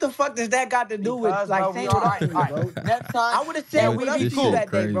 What the fuck does that got to do with like saying what up to me, bro? Next time, I would have said we be cool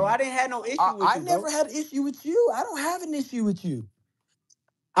that day, bro. I didn't have no issue with you, I never had an issue with you. I don't have an issue with you.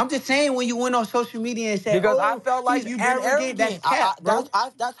 I'm just saying when you went on social media and said, because I felt like you've been arrogant. That's cap, bro.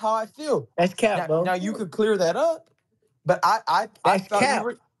 That's how I feel. That's cap, bro. Now you could clear that up, but I that's felt cap.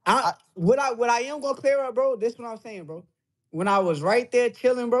 What I am gonna clear up, bro. This is what I'm saying, bro. When I was right there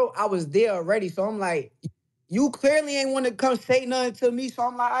chilling, bro, I was there already. So I'm like, you clearly ain't want to come say nothing to me. So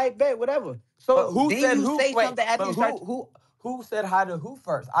I'm like, I bet, whatever. So but who then said you who? say Wait, something after but who said hi to who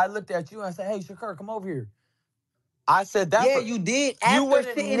first? I looked at you and I said, hey, Shakur, come over here. I said that. Yeah, you did. After you would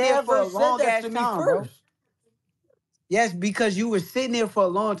sitting there for a long ass time, bro. Yes, because you were sitting there for a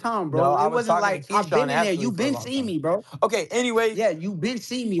long time, bro. No, it wasn't like I've been in there. You been seeing me, bro. Okay, anyway. Yeah, you been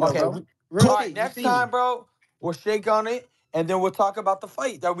seeing me, okay, bro. Real all shit, right, next time, bro, we'll shake on it, and then we'll talk about the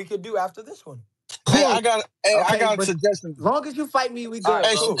fight that we could do after this one. Cool. I Okay, got a but suggestion. as long as you fight me, we All good,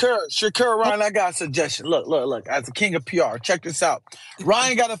 right, Hey, bro. cool. Shakur, Ryan, I got a suggestion. Look. As the king of PR, check this out.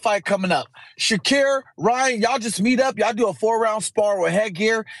 Ryan got a fight coming up. Shakir, Ryan, y'all just meet up. Y'all do a 4-round spar with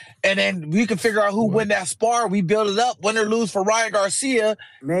headgear, and then we can figure out who win that spar. We build it up, win or lose for Ryan Garcia.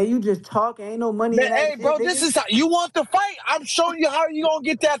 Man, you just talking. Ain't no money Man, in that hey, shit, bro, this nigga. is how you want the fight. I'm showing you how you gonna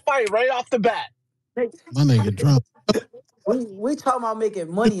get that fight right off the bat. My nigga drunk. We talking about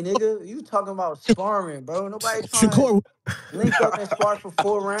making money, nigga. You talking about sparring, bro. Nobody trying to Shakur, link up and spar for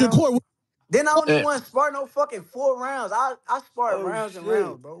 4 rounds. Shakur, Then I don't even Eh, want to spar no fucking 4 rounds. I spar Oh rounds and shit.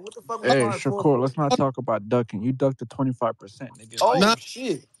 rounds, bro. What the fuck we Hey, sparring for? Shakur, let's not talk about ducking. You ducked the 25%, nigga. Like, Oh nah,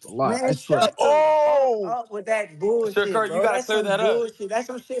 shit. it's a lot. I Man, swear. shut the fuck Oh, up with that bullshit, Shakur, you bro. gotta That's clear some that up. bullshit. That's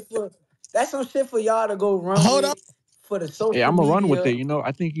some shit for y'all to go run hold up. with for the Hey, social I'm gonna run with it. media. You know,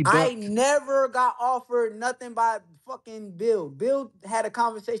 I think he I ducked. never got offered nothing by fucking Bill. Bill had a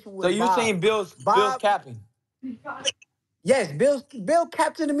conversation So with you Bob. saying Bill's Bob, capping? yes, Bill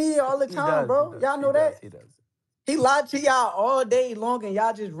captain the media all the He time, does. He bro. does. Y'all He know does. that? He does. He lied to y'all all day long and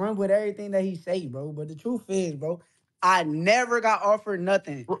y'all just run with everything that he say, bro. But the truth is, bro, I never got offered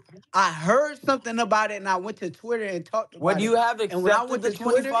nothing. I heard something about it and I went to Twitter and talked Would about it. you have And when I accepted went the to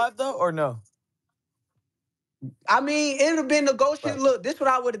Twitter, 25 though, or no? I mean, it would have been negotiated. Right. Look, this what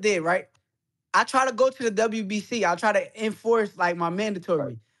I would have did, right? I try to go to the WBC. I try to enforce like my Right.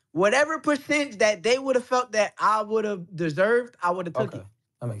 mandatory. Whatever percent that they would have felt that I would have deserved, I would have took Okay. it.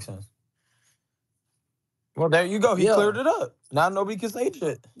 That makes sense. Well, there you go. He Yeah, cleared it up. Now nobody can say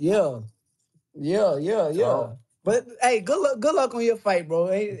shit. yeah, yeah. So But hey, good luck on your fight, bro.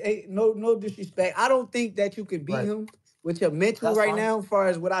 Hey, no disrespect. I don't think that you could beat right. him with your mental That's right fine. now, as far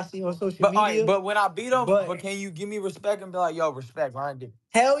as what I see on social But all right, media. but when I beat him, But but can you give me respect and be like, yo, respect, Ryan did.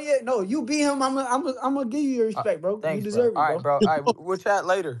 hell yeah, no, you beat him. I'm gonna give you your Uh, respect, bro. You thanks, bro. deserve it, All right, bro. bro. All right, we'll chat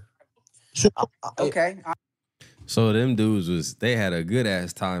later. Shakur, Okay. So them dudes they had a good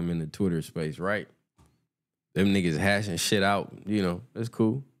ass time in the Twitter space, right? Them niggas hashing shit out, it's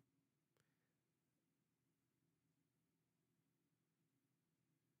cool.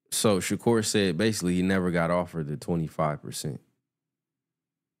 So Shakur said basically he never got offered the 25%.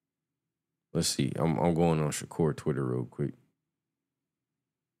 Let's see. I'm going on Shakur Twitter real quick.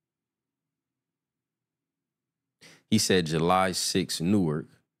 He said July 6th, Newark.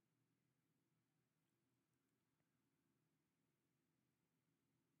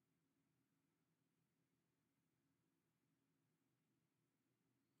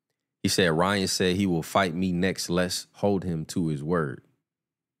 He said Ryan said he will fight me next. Let's hold him to his word.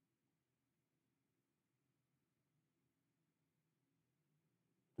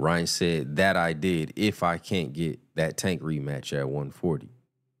 Ryan said that I did if I can't get that Tank rematch at 140.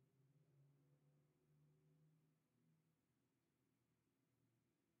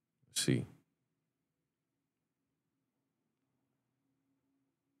 Let's see.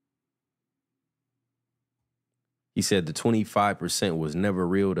 He said the 25% was never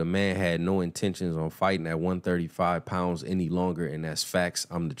real. The man had no intentions on fighting at 135 pounds any longer, and that's facts.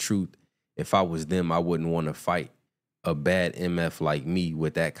 I'm the truth. If I was them, I wouldn't want to fight a bad MF like me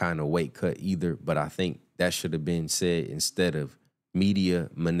with that kind of weight cut either, but I think that should have been said instead of media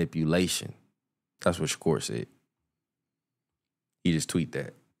manipulation. That's what Shakur said. He just tweeted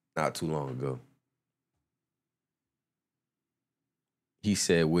that not too long ago. He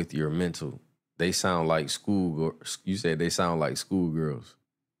said, with your mental, they sound like you said they sound like schoolgirls.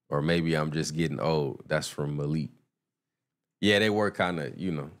 Or maybe I'm just getting old. That's from Malik. Yeah, they were kind of,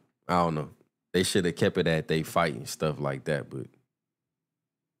 I don't know. They should have kept it at they fight and stuff like that, but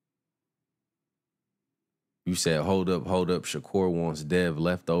you said, hold up. Shakur wants Dev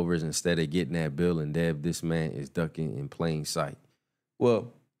leftovers instead of getting that bill, and Dev, this man is ducking in plain sight.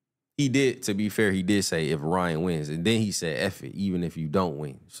 Well, he did, to be fair, he did say if Ryan wins, and then he said, F it, even if you don't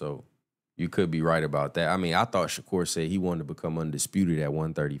win. So you could be right about that. I mean, I thought Shakur said he wanted to become undisputed at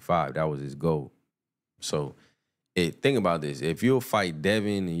 135. That was his goal. So think about this. If you'll fight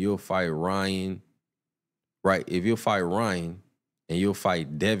Devin and you'll fight Ryan, right? If you'll fight Ryan and you'll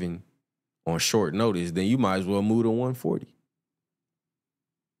fight Devin on short notice, then you might as well move to 140.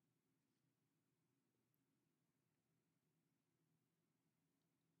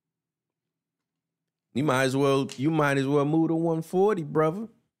 You might as well move to 140, brother.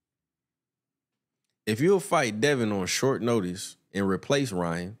 If you'll fight Devin on short notice and replace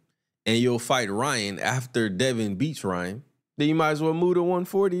Ryan, and you'll fight Ryan after Devin beats Ryan, then you might as well move to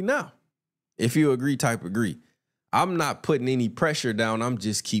 140 now. If you agree. I'm not putting any pressure down. I'm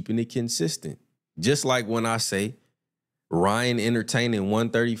just keeping it consistent. Just like when I say Ryan entertaining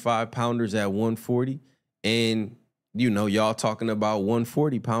 135 pounders at 140 and you know, y'all talking about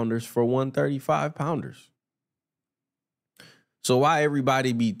 140 pounders for 135 pounders. So why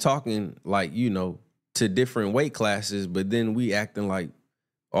everybody be talking like, you know, to different weight classes, but then we acting like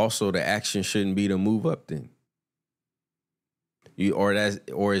also the action shouldn't be to move up then? Or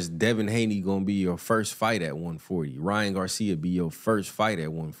is Devin Haney gonna be your first fight at 140? Ryan Garcia be your first fight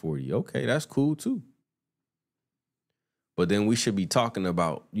at 140? Okay, that's cool too. But then we should be talking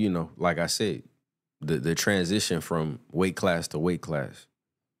about, you know, like I said, the transition from weight class to weight class.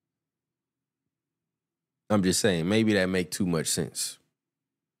 I'm just saying, maybe that make too much sense.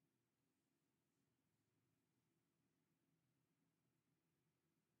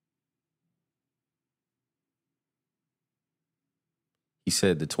 He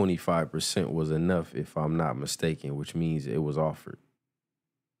said the 25% was enough, if I'm not mistaken, which means it was offered.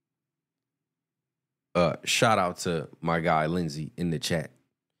 Shout out to my guy Lindsay in the chat.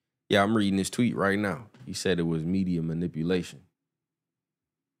 Yeah, I'm reading his tweet right now. He said it was media manipulation.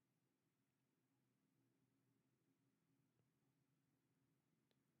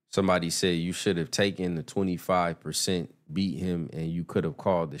 Somebody said you should have taken the 25%, beat him, and you could have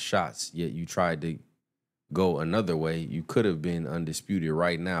called the shots, yet you tried to go another way. You could have been undisputed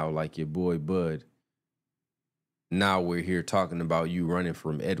right now, like your boy Bud. Now we're here talking about you running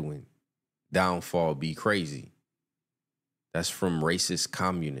from Edwin. Downfall be crazy. That's from Racist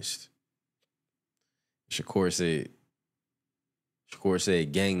Communist. Shakur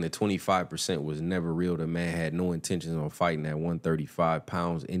said, gang, the 25% was never real. The man had no intentions on fighting at 135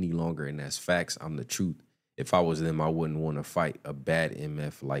 pounds any longer, and that's facts. I'm the truth. If I was them, I wouldn't want to fight a bad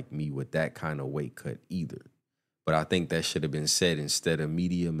MF like me with that kind of weight cut either. But I think that should have been said instead of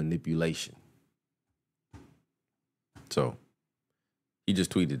media manipulation. So he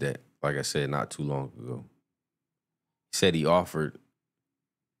just tweeted that, like I said, not too long ago. He said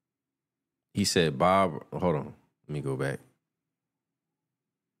he said, Bob, hold on, let me go back.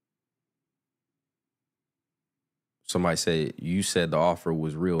 Somebody said, you said the offer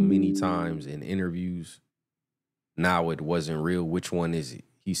was real many times in interviews. Now it wasn't real. Which one is it?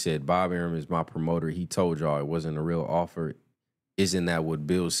 He said, Bob Arum is my promoter. He told y'all it wasn't a real offer. Isn't that what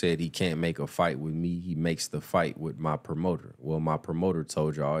Bill said? He can't make a fight with me. He makes the fight with my promoter. Well, my promoter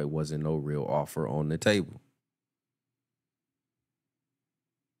told y'all it wasn't no real offer on the table.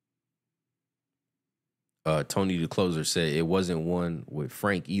 Tony the Closer said it wasn't one with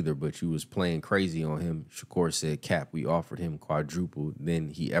Frank either, but you was playing crazy on him. Shakur said, Cap, we offered him quadruple than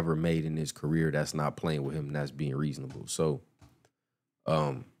he ever made in his career. That's not playing with him. That's being reasonable. So,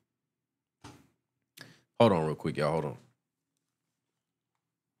 hold on real quick, y'all. Hold on.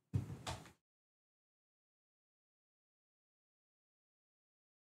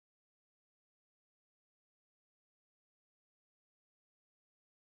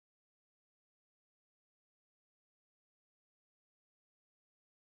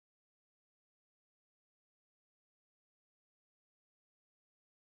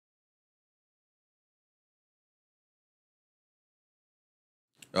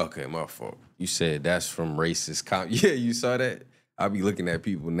 Okay, my fault. You said that's from Racist Yeah, you saw that? I be looking at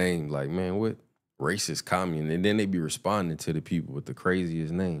people's names like, man, what? Racist commune. And then they be responding to the people with the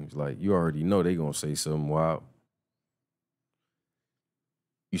craziest names. Like, you already know they gonna say something wild.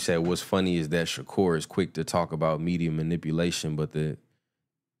 You said what's funny is that Shakur is quick to talk about media manipulation, but the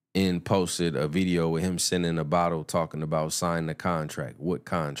end posted a video with him sending a bottle talking about signing the contract. What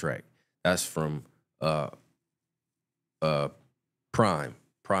contract? That's from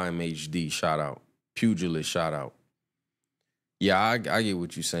Prime HD, shout out. Pugilist, shout out. Yeah, I get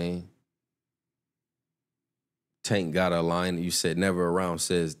what you're saying. Tank got a line. You said Never Around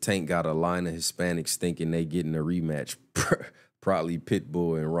says Tank got a line of Hispanics thinking they getting a rematch. Probably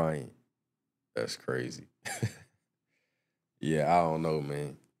Pitbull and Ryan. That's crazy. Yeah, I don't know,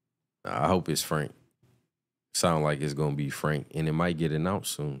 man. I hope it's Frank. Sound like it's gonna be Frank, and it might get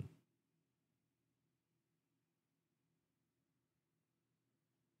announced soon.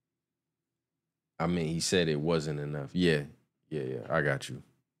 I mean, he said it wasn't enough. Yeah, I got you.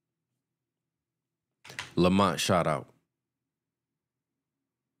 Lamont, shout out.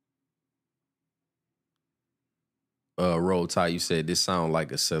 Roll Tide, you said this sound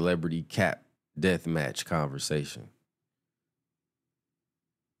like a celebrity cap death match conversation.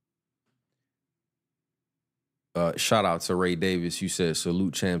 Shout out to Ray Davis. You said,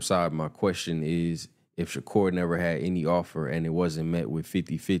 salute champ side. My question is, if Shakur never had any offer and it wasn't met with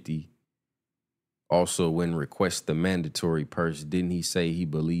 50-50, also when request the mandatory purse, didn't he say he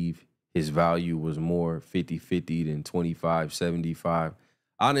believed his value was more 50-50 than 25-75?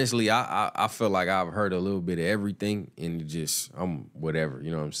 Honestly, I feel like I've heard a little bit of everything and I'm whatever,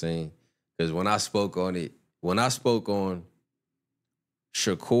 you know what I'm saying? Because when I spoke on it, when I spoke on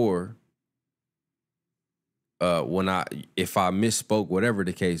Shakur, if I misspoke, whatever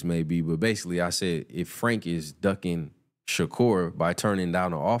the case may be, but basically I said if Frank is ducking Shakur by turning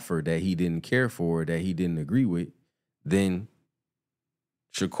down an offer that he didn't care for, that he didn't agree with, then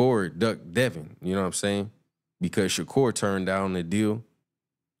Shakur ducked Devin. You know what I'm saying? Because Shakur turned down the deal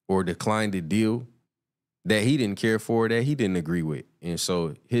or declined the deal that he didn't care for, that he didn't agree with. And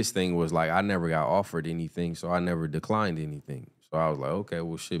so his thing was like, I never got offered anything, so I never declined anything. So I was like, okay,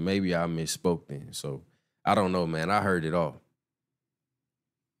 well, shit, maybe I misspoke then. So I don't know, man. I heard it all.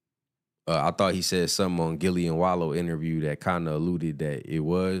 I thought he said something on Gillian Wallow interview that kind of alluded that it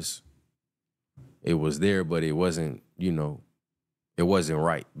was there, but it wasn't, it wasn't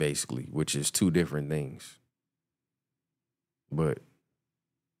right, basically, which is two different things. But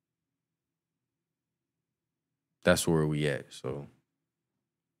that's where we at, so.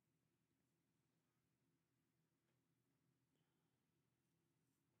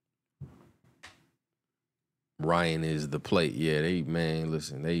 Ryan is the plate. Yeah, they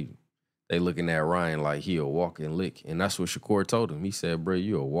looking at Ryan like he a walking lick. And that's what Shakur told him. He said, bro,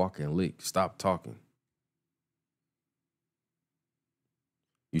 you a walking lick. Stop talking.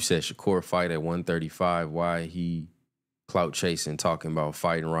 You said Shakur fight at 135. Why he clout chasing, talking about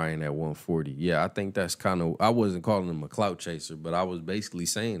fighting Ryan at 140? Yeah, I think that's kind of, I wasn't calling him a clout chaser, but I was basically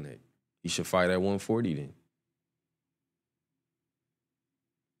saying that he should fight at 140 then.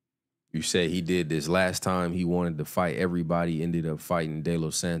 You said he did this last time. He wanted to fight everybody, ended up fighting De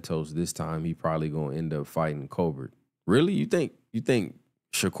Los Santos. This time he probably gonna end up fighting Colbert. Really? You think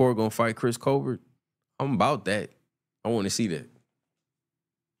Shakur gonna fight Chris Colbert? I'm about that. I want to see that.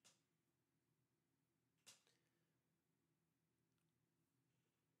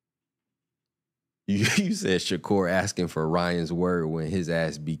 You said Shakur asking for Ryan's word when his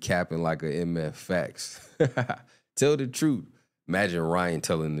ass be capping like a MF Facts. Tell the truth. Imagine Ryan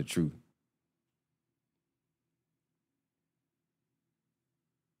telling the truth.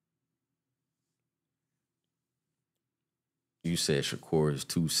 You said Shakur is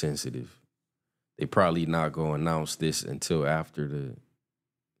too sensitive. They probably not going to announce this until after the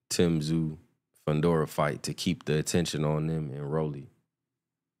Tim Tszyu Fundora fight to keep the attention on them and Rolly.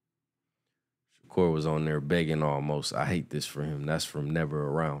 Shakur was on there begging almost. I hate this for him. That's from Never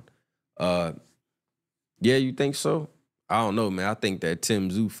Around. Yeah, you think so? I don't know, man. I think that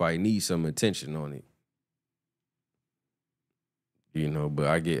Tim Tszyu fight needs some attention on it. But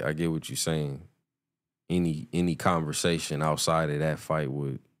I get what you're saying. Any conversation outside of that fight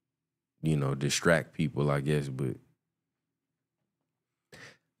would, distract people, I guess. But,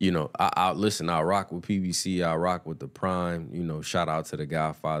 I listen, I rock with PBC. I rock with the Prime. Shout out to the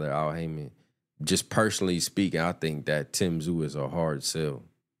Godfather, Al Heyman. Just personally speaking, I think that Tim Tszyu is a hard sell.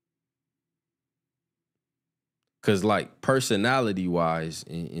 Cause like personality-wise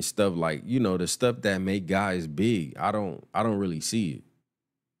and stuff like, the stuff that make guys big, I don't really see it.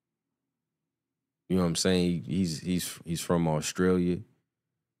 You know what I'm saying? He's from Australia.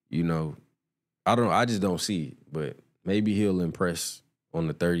 I just don't see it. But maybe he'll impress on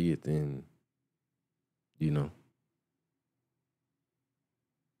the 30th and,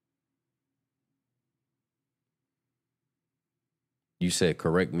 You said,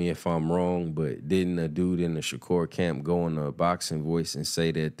 correct me if I'm wrong, but didn't a dude in the Shakur camp go on a Boxing Voice and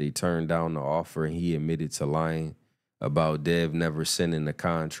say that they turned down the offer and he admitted to lying about Dev never sending the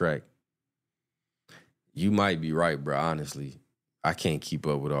contract? You might be right, bro, honestly. I can't keep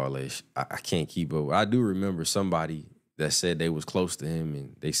up with all that. I can't keep up. I do remember somebody that said they was close to him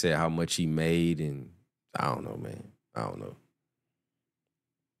and they said how much he made, and I don't know, man. I don't know.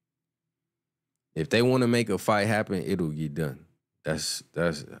 If they want to make a fight happen, it'll get done. That's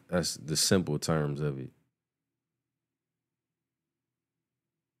the simple terms of it.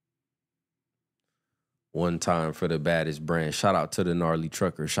 One time for the baddest brand. Shout out to the Gnarly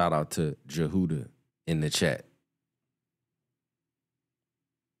Trucker. Shout out to Jehuda in the chat.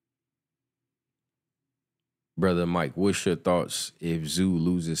 Brother Mike, what's your thoughts if Tszyu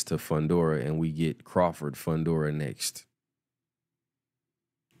loses to Fundora and we get Crawford Fundora next?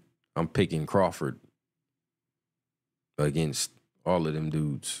 I'm picking Crawford against all of them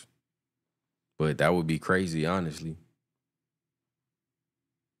dudes. But that would be crazy, honestly.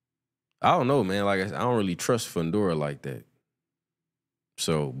 I don't know, man. Like I don't really trust Fundora like that.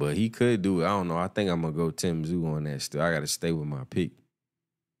 So, but he could do it. I don't know. I think I'm going to go Tim Tszyu on that still. I got to stay with my pick.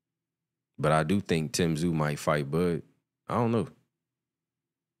 But I do think Tim Tszyu might fight Bud. I don't know.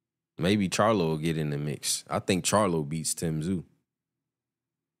 Maybe Charlo will get in the mix. I think Charlo beats Tim Tszyu.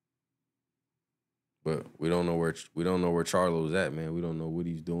 But we don't know where Charlo's at, man. We don't know what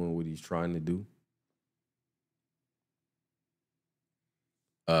he's doing, what he's trying to do.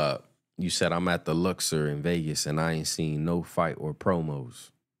 Uh, you said I'm at the Luxor in Vegas and I ain't seen no fight or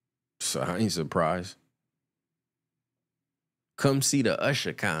promos. So I ain't surprised. Come see the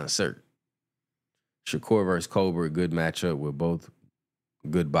Usher concert. Shakur versus Colbert, good matchup with both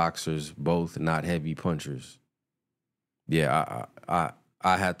good boxers, both not heavy punchers. Yeah, I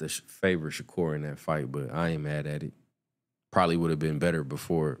had to favor Shakur in that fight, but I ain't mad at it. Probably would have been better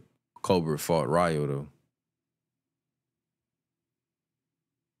before Colbert fought Rayo, though.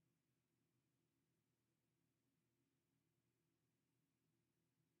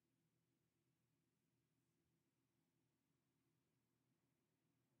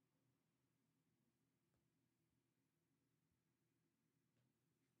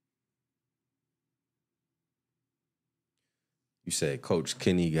 You said Coach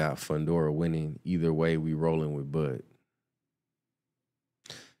Kenny got Fundora winning. Either way, we rolling with Bud.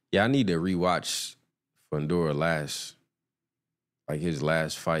 Yeah, I need to rewatch Fundora his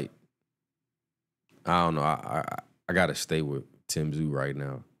last fight. I don't know. I gotta stay with Tim Zoo right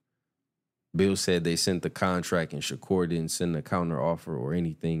now. Bill said they sent the contract and Shakur didn't send a counter offer or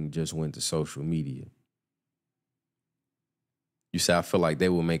anything, just went to social media. You said I feel like they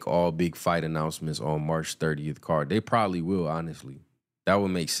will make all big fight announcements on March 30th card. They probably will, honestly. That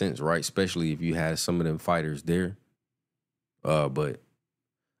would make sense, right? Especially if you had some of them fighters there. But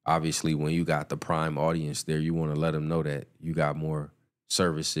obviously when you got the prime audience there, you want to let them know that you got more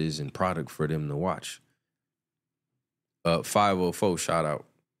services and product for them to watch. 504 shout out.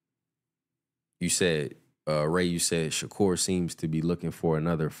 You said, Ray, you said Shakur seems to be looking for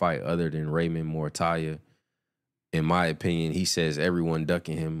another fight other than Raymond Mortaya. In my opinion, he says everyone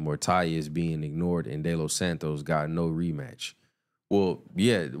ducking him. Mortaya is being ignored, and De Los Santos got no rematch. Well,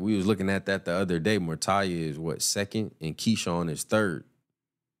 yeah, we was looking at that the other day. Mortaya is second, and Keyshawn is third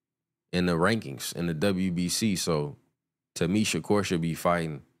in the rankings in the WBC. So to me, Shakur should be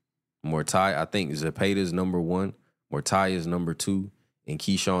fighting Mortaya. I think Zepeda's number 1, Mortaya's number 2, and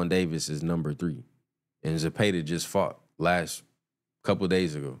Keyshawn Davis is number 3. And Zepeda just fought last couple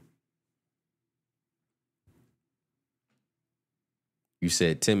days ago. You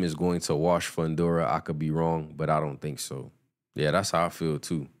said Tim is going to wash Fundora. I could be wrong, but I don't think so. Yeah, that's how I feel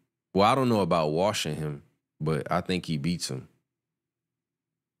too. Well, I don't know about washing him, but I think he beats him.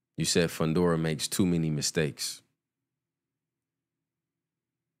 You said Fundora makes too many mistakes.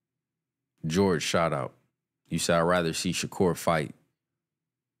 George, shout out. You said I'd rather see Shakur fight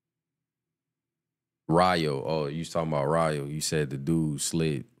Rayo. Oh, you talking about Rayo. You said the dude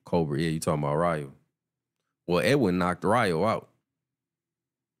slid Cobra. Yeah, you talking about Rayo. Well, Edwin knocked Rayo out.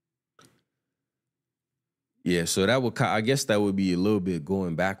 Yeah, so I guess that would be a little bit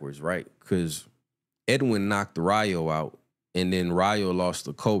going backwards, right? Because Edwin knocked Rayo out, and then Rayo lost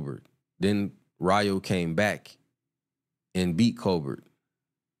to Colbert. Then Rayo came back and beat Colbert.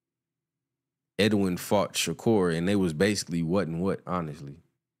 Edwin fought Shakur, and they was basically what and what, honestly.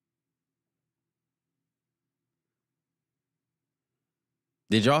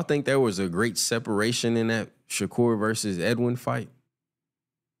 Did y'all think there was a great separation in that Shakur versus Edwin fight?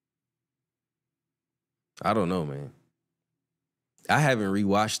 I don't know, man. I haven't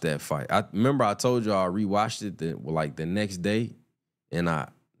rewatched that fight. I remember I told y'all I rewatched it the next day, and I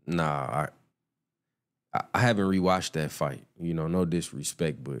haven't rewatched that fight. You know, no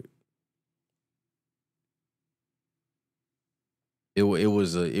disrespect, but it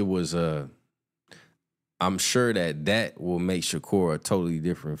was I'm sure that will make Shakur a totally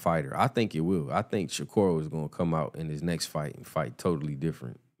different fighter. I think it will. I think Shakur is going to come out in his next fight and fight totally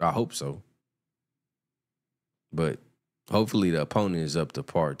different. I hope so. But hopefully the opponent is up to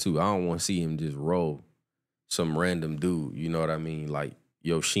par too. I don't want to see him just roll some random dude, you know what I mean? Like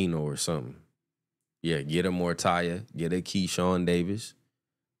Yoshino or something. Yeah, get a Mortaya, get a Keyshawn Davis.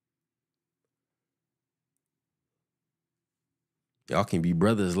 Y'all can be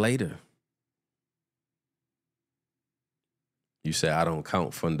brothers later. You say I don't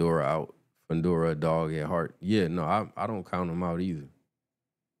count Fundora out. Fundora a dog at heart. Yeah, no, I don't count him out either.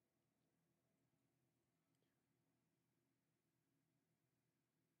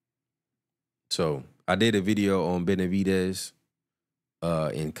 So I did a video on Benavidez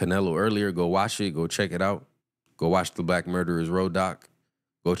and Canelo earlier. Go watch it. Go check it out. Go watch the Black Murderers Road doc.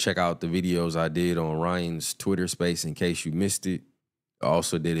 Go check out the videos I did on Ryan's Twitter space in case you missed it. I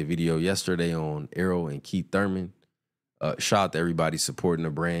also did a video yesterday on Errol and Keith Thurman. Shout out to everybody supporting the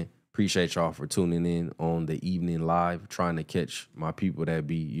brand. Appreciate y'all for tuning in on the evening live, trying to catch my people that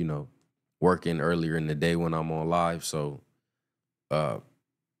be, you know, working earlier in the day when I'm on live. So,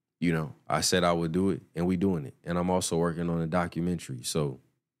 you know, I said I would do it, and we doing it. And I'm also working on a documentary. So,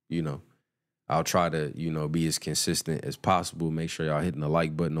 you know, I'll try to, you know, be as consistent as possible. Make sure y'all hitting the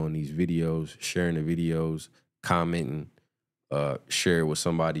like button on these videos, sharing the videos, commenting, share it with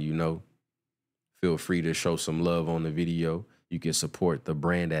somebody you know. Feel free to show some love on the video. You can support the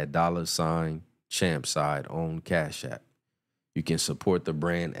brand at $Champside on Cash App. You can support the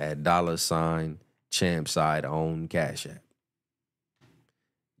brand at $Champside on Cash App.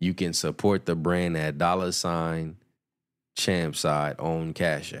 You can support the brand at $Champside on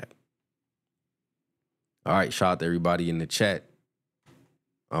Cash App. All right, shout out to everybody in the chat.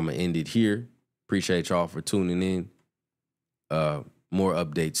 I'm going to end it here. Appreciate y'all for tuning in. More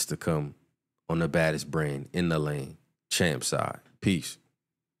updates to come on the baddest brand in the lane, Champside. Peace.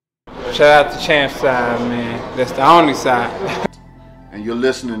 Shout out to Champside, man. That's the only side. And you're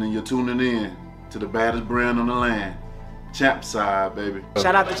listening and you're tuning in to the baddest brand on the land, Champside, baby.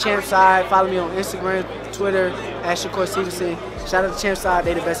 Shout out to Champside. Follow me on Instagram, Twitter, Shakur Stevenson. Shout out to Champside.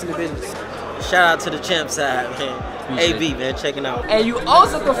 They the best in the business. Shout out to the Champside, man. AB, man, checking out. And you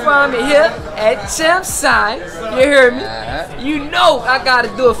also can find me here at Champside. You hear me? You know I gotta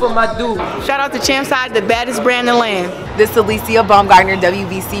do it for my dude. Shout out to Champside, the baddest brand in the land. This is Alicia Baumgartner,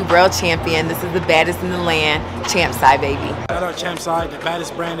 WBC World Champion. This is the baddest in the land, Champside, baby. Shout out Champside, the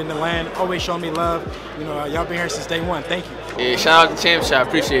baddest brand in the land. Always showing me love. You know, y'all been here since day one. Thank you. Yeah, shout out to Champside.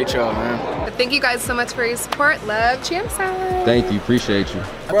 Appreciate y'all, man. Thank you guys so much for your support. Love Champside. Thank you. Appreciate you.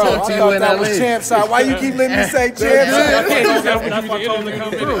 Bro, I thought that was Champside. Why you keep letting me say Champside? That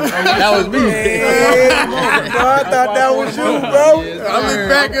was me. Bro, I thought that was you, bro. I look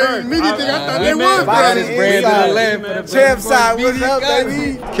back and immediately I thought they was Champside, what's up,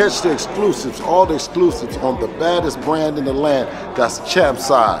 baby? Catch the exclusives, all the exclusives on the baddest brand in the land. That's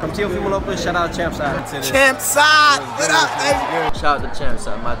Champside. From Teofimo Lopez, shout out Champside. Champside, what up, baby? Shout out to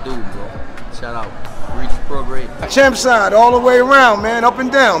Champside, my dude, bro. Shout out. Reach Prograde. Champside all the way around, man, up and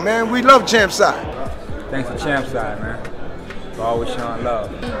down, man. We love Champside. Thanks for Champside, man. For always showing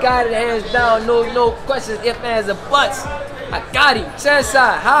love. He got it hands down, no questions, ifs, ands, or buts. I got him.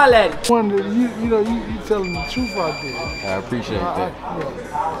 Champside, holla at him. You telling the truth out there. I appreciate that.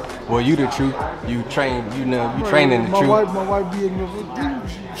 Well, you the truth. You train, you training the truth. My wife be in the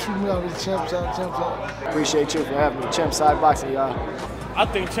shoot me out with Champside. Appreciate you for having me. Champside boxing, y'all. I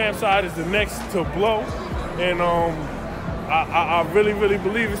think Champside is the next to blow, and I really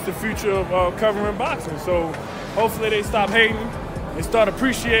believe it's the future of covering boxing. So hopefully they stop hating and start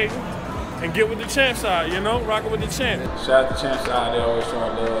appreciating and get with the Champside, you know, rocking with the champ. Shout out to Champside. They always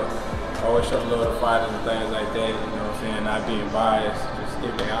showing love. Always showing love to fighters and things like that. You know what I'm saying? Not being biased, just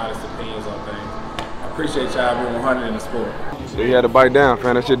giving honest opinions on things. I appreciate y'all being 100 in the sport. So you had to bite down,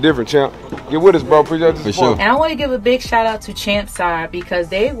 fam. That shit different, champ. Get with us, bro. Appreciate the support. And I want to give a big shout out to Champside because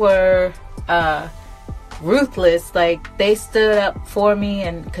they were ruthless. Like, they stood up for me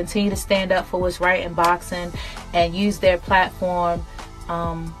and continue to stand up for what's right in boxing and use their platform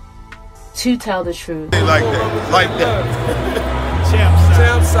to tell the truth. Like that. Like that.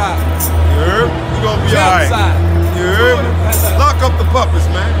 Champside. You heard? You gonna be all right. You heard? Lock up the puppets,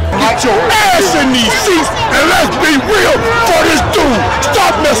 man. Get your ass in these seats and let's be real for this dude.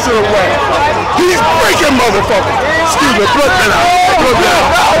 Stop messing around. He's breaking motherfuckers. Excuse me, plug that out. Plug that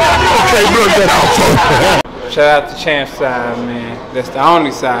out. Okay, plug that out. Shout out to Champside, man. That's the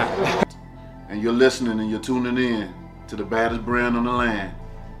only side. And you're listening and you're tuning in to the baddest brand on the land,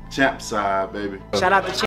 Champside, baby. Shout out to